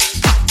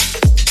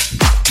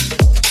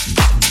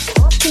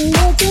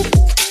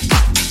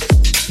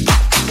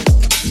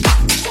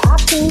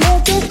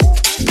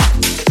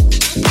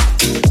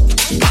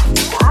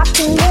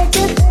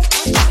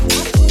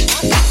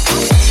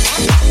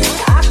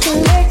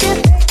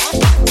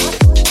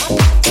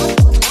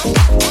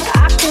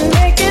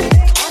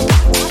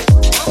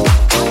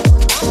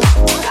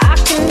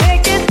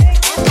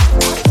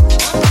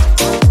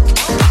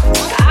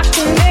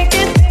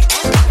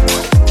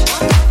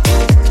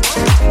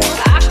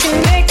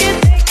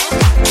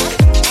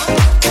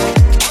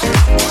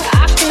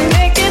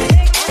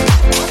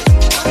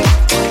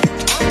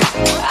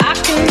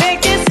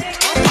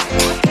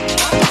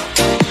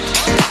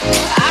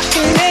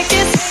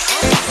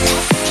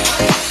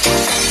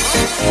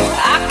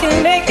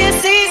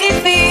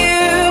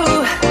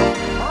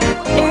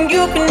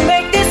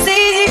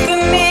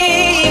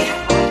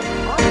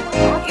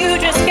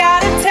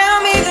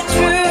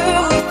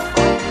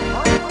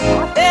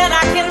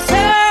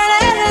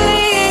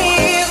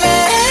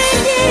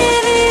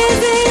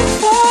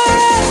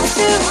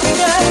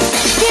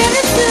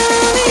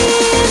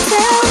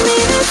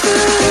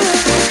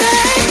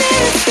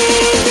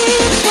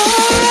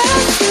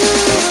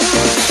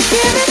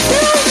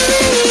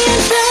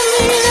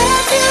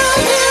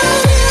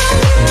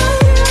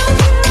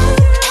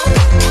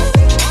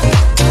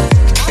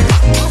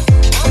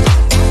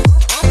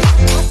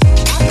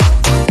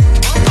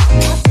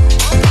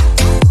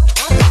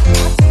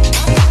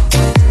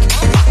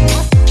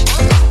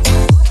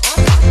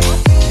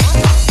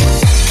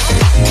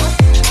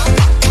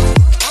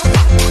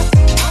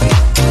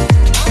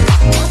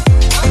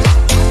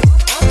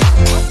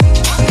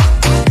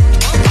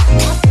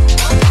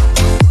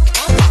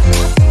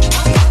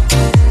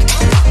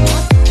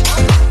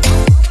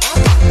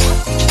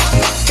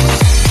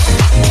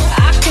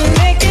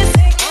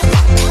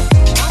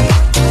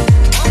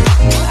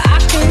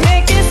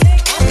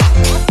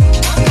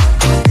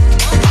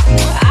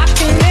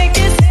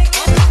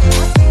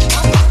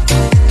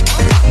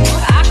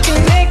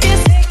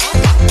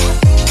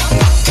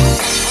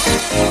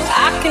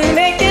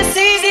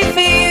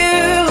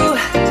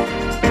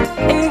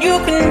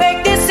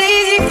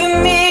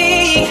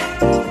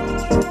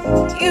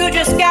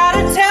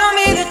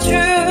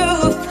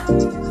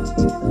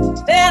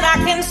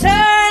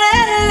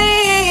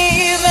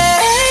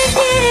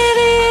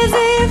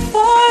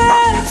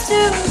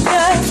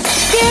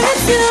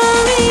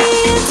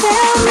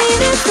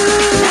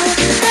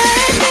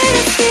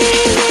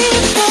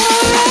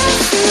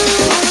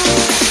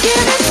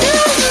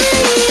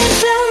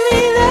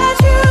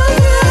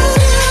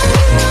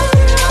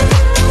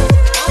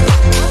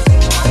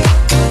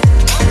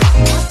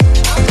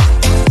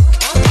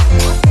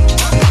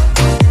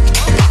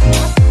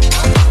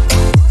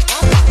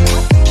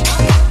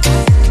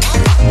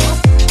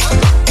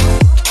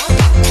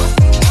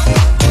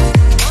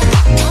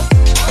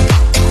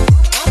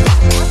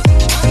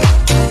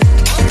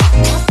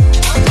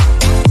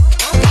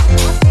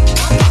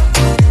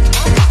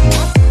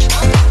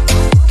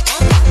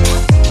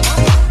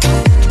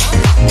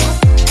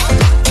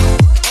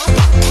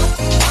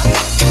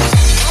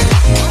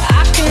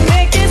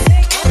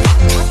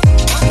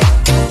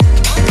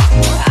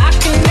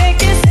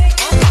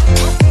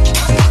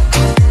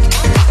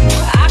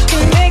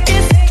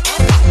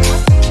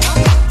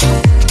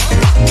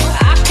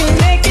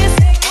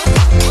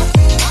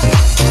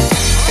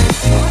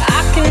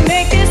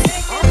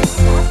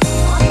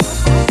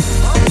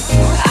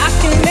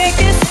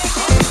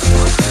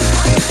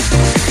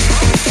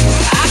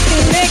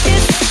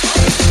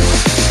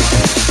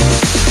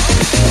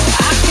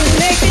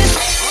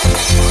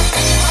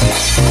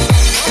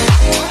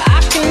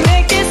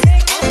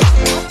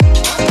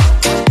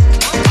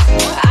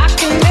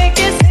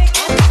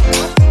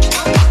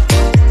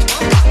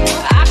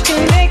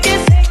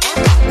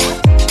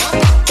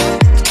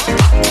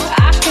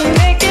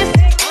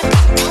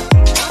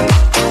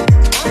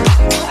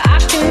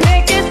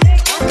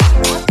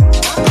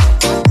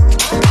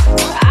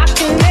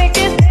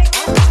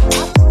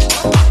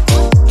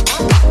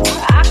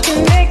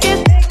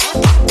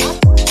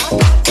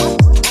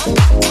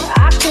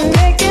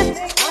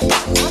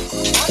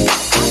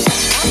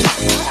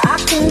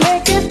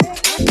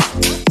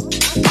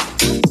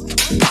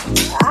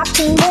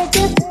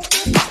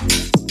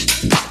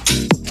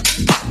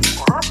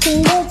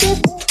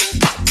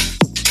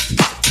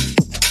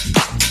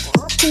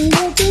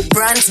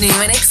 Brand new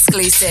and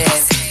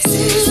exclusive.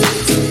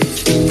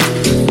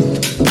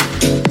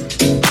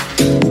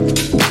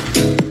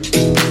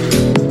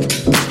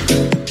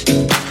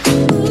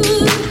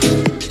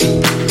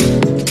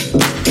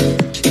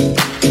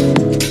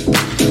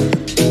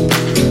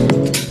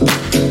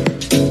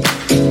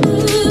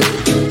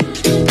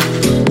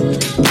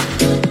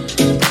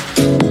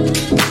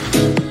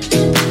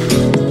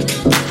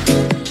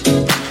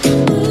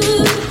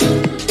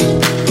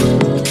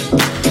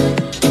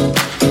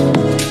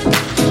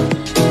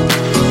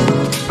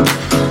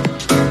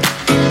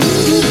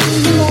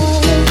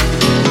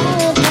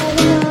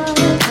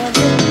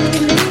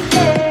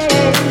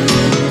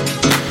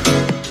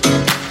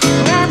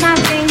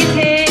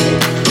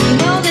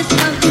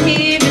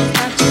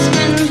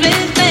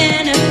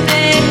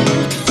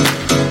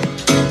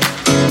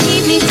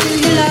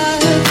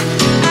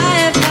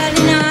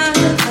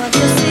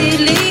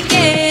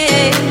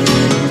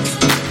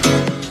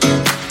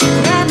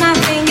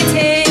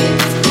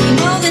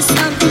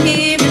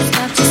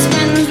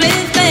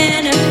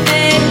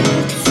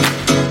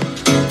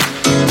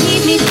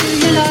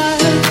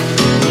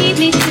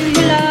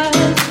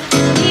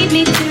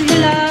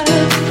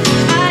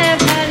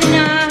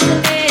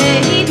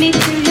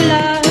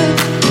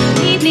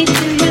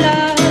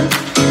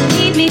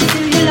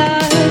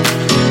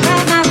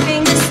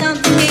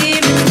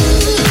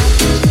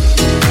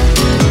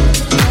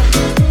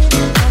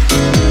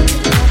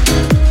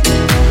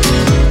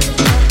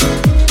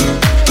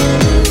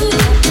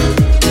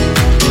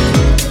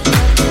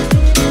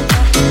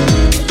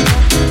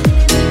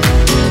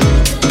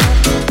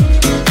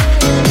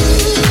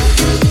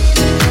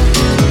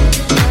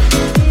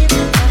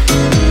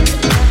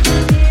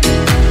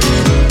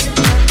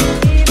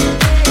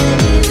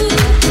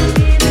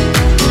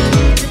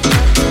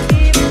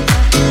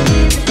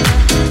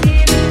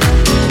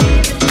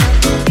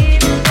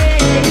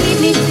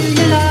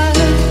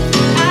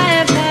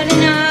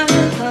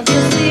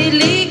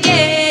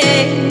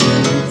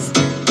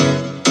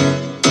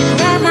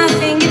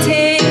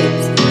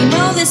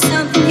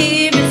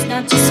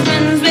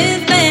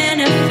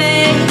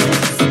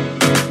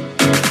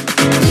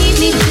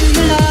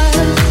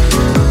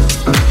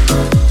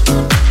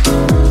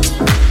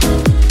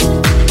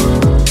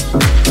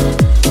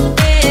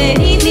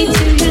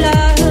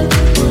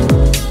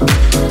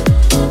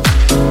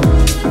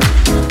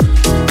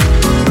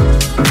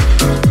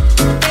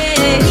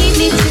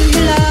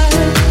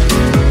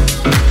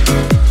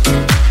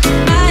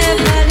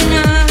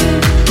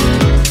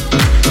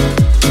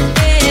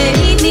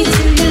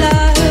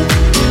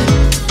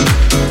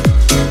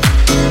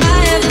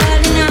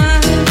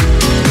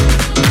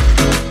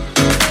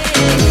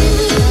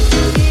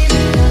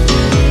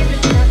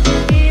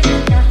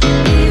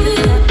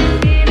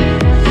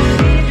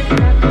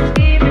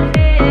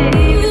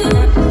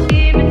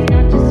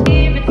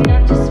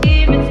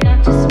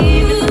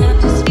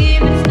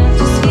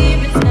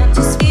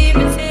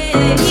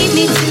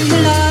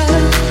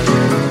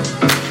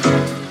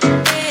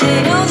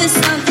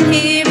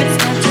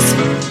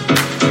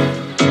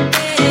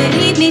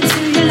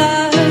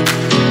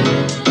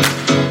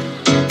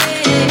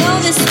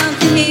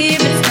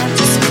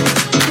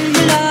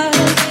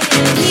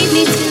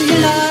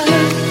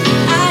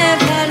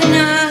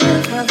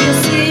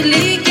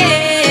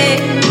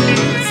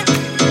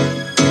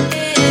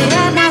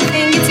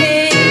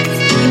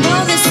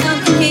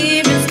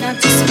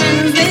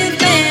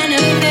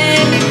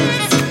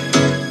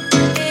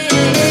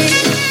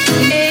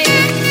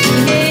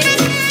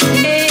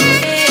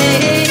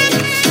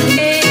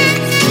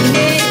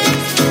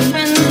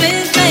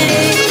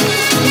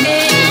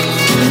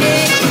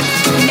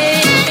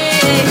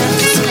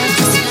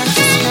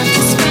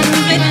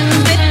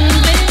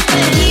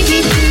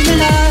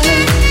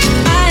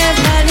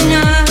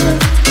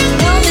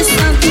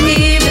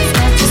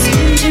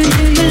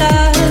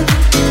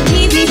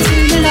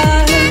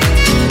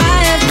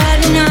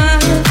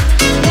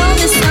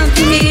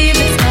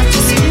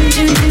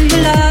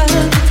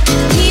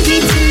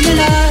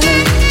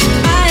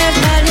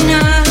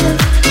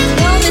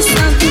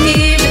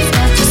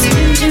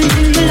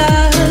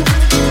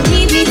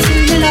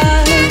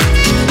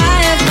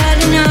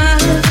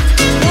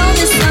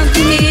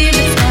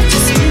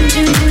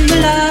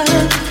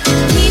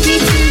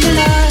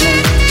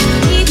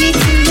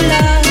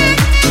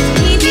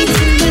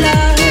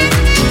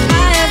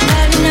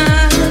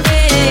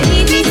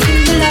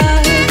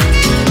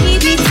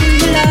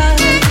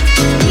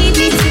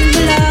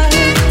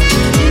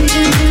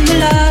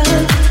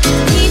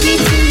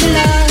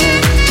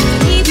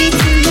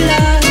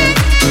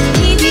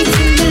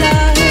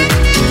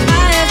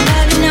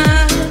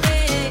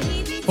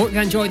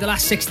 you've enjoyed the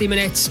last 60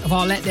 minutes of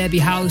our Let There Be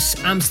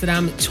House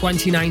Amsterdam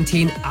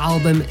 2019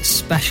 album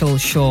special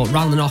show.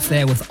 Rounding off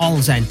there with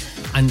Olzen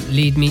and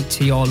Lead Me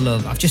to Your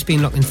Love. I've just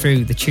been looking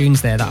through the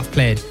tunes there that I've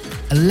played.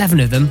 11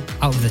 of them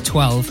out of the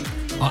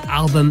 12 are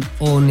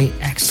album-only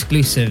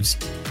exclusives.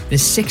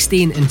 There's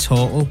 16 in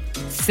total,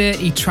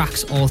 30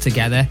 tracks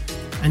altogether,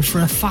 and for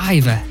a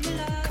fiver,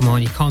 come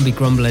on, you can't be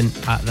grumbling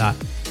at that.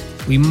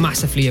 We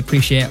massively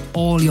appreciate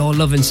all your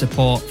love and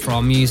support for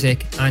our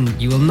music, and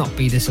you will not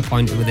be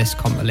disappointed with this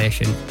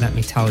compilation, let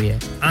me tell you.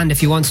 And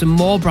if you want some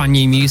more brand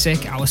new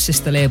music, our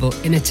sister label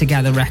In It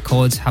Together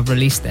Records have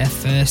released their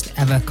first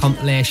ever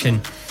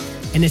compilation,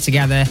 In It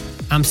Together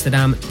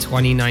Amsterdam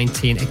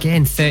 2019.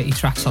 Again, 30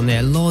 tracks on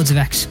there, loads of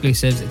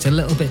exclusives. It's a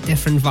little bit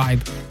different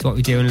vibe to what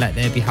we do in Let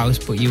There Be House,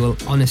 but you'll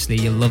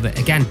love it.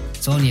 Again,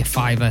 it's only a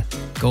fiver.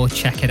 Go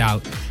check it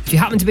out. If you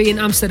happen to be in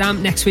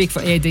Amsterdam next week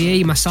for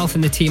ADE, myself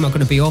and the team are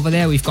going to be over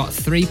there. We've got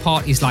 3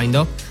 parties lined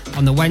up.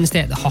 On the Wednesday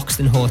at the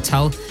Hoxton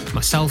Hotel,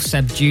 myself,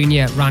 Seb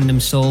Jr., Random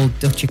Soul,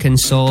 Dutchican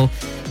Soul,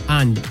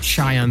 and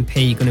Cheyenne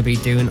P going to be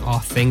doing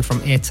our thing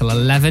from 8 till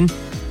 11.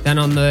 Then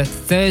on the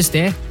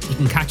Thursday, you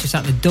can catch us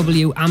at the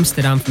W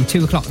Amsterdam from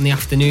 2 o'clock in the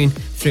afternoon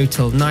through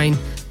till 9.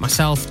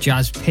 Myself,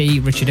 Jazz P,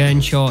 Richard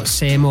Earnshaw,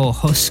 Samo,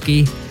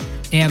 Husky,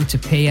 AM to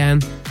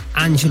PM,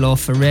 Angelo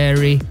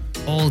Ferreri,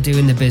 all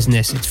doing the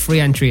business. It's free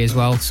entry as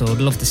well, so I'd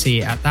love to see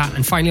you at that.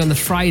 And finally on the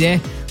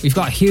Friday, we've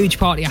got a huge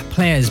party at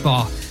Players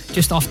Bar,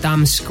 just off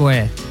Dam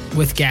Square,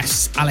 with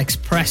guests Alex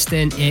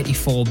Preston,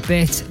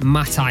 84-Bit,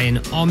 Matt Iron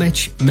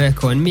Omich,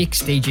 Mirko and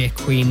Meeks, DJ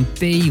Queen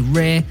B,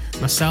 Ray,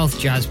 myself,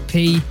 Jazz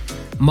P,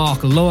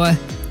 Mark Lower,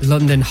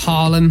 London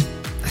Harlem.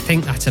 I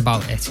think that's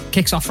about it.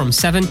 Kicks off from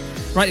 7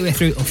 right the way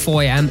through till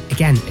 4 a.m.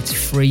 Again, it's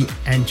free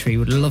entry.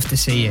 Would love to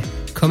see you.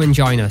 Come and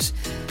join us.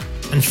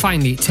 And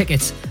finally,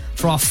 tickets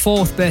for our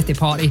 4th birthday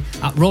party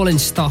at Rolling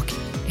Stock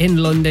in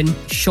London,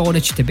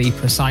 Shoreditch to be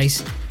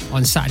precise,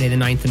 on Saturday the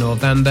 9th of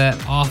November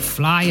are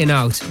flying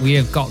out. We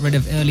have got rid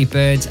of early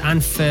birds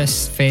and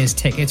first phase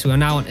tickets. We are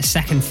now on to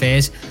second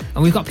phase,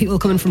 and we've got people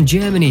coming from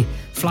Germany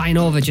flying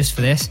over just for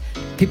this.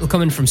 People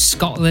coming from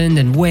Scotland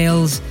and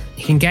Wales.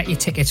 You can get your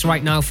tickets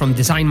right now from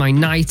Design My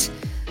Night,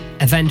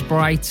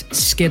 Eventbrite,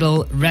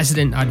 Skiddle,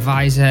 Resident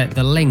Advisor.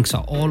 The links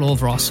are all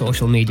over our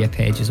social media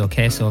pages,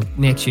 okay? So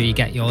make sure you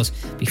get yours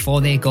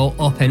before they go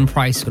up in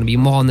price. It's going to be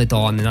more on the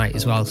door on the night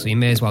as well, so you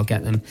may as well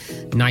get them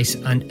nice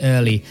and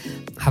early.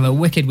 Have a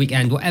wicked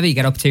weekend, whatever you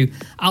get up to.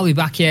 I'll be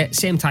back here,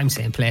 same time,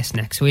 same place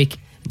next week.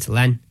 Until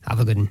then, have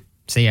a good one.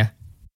 See ya.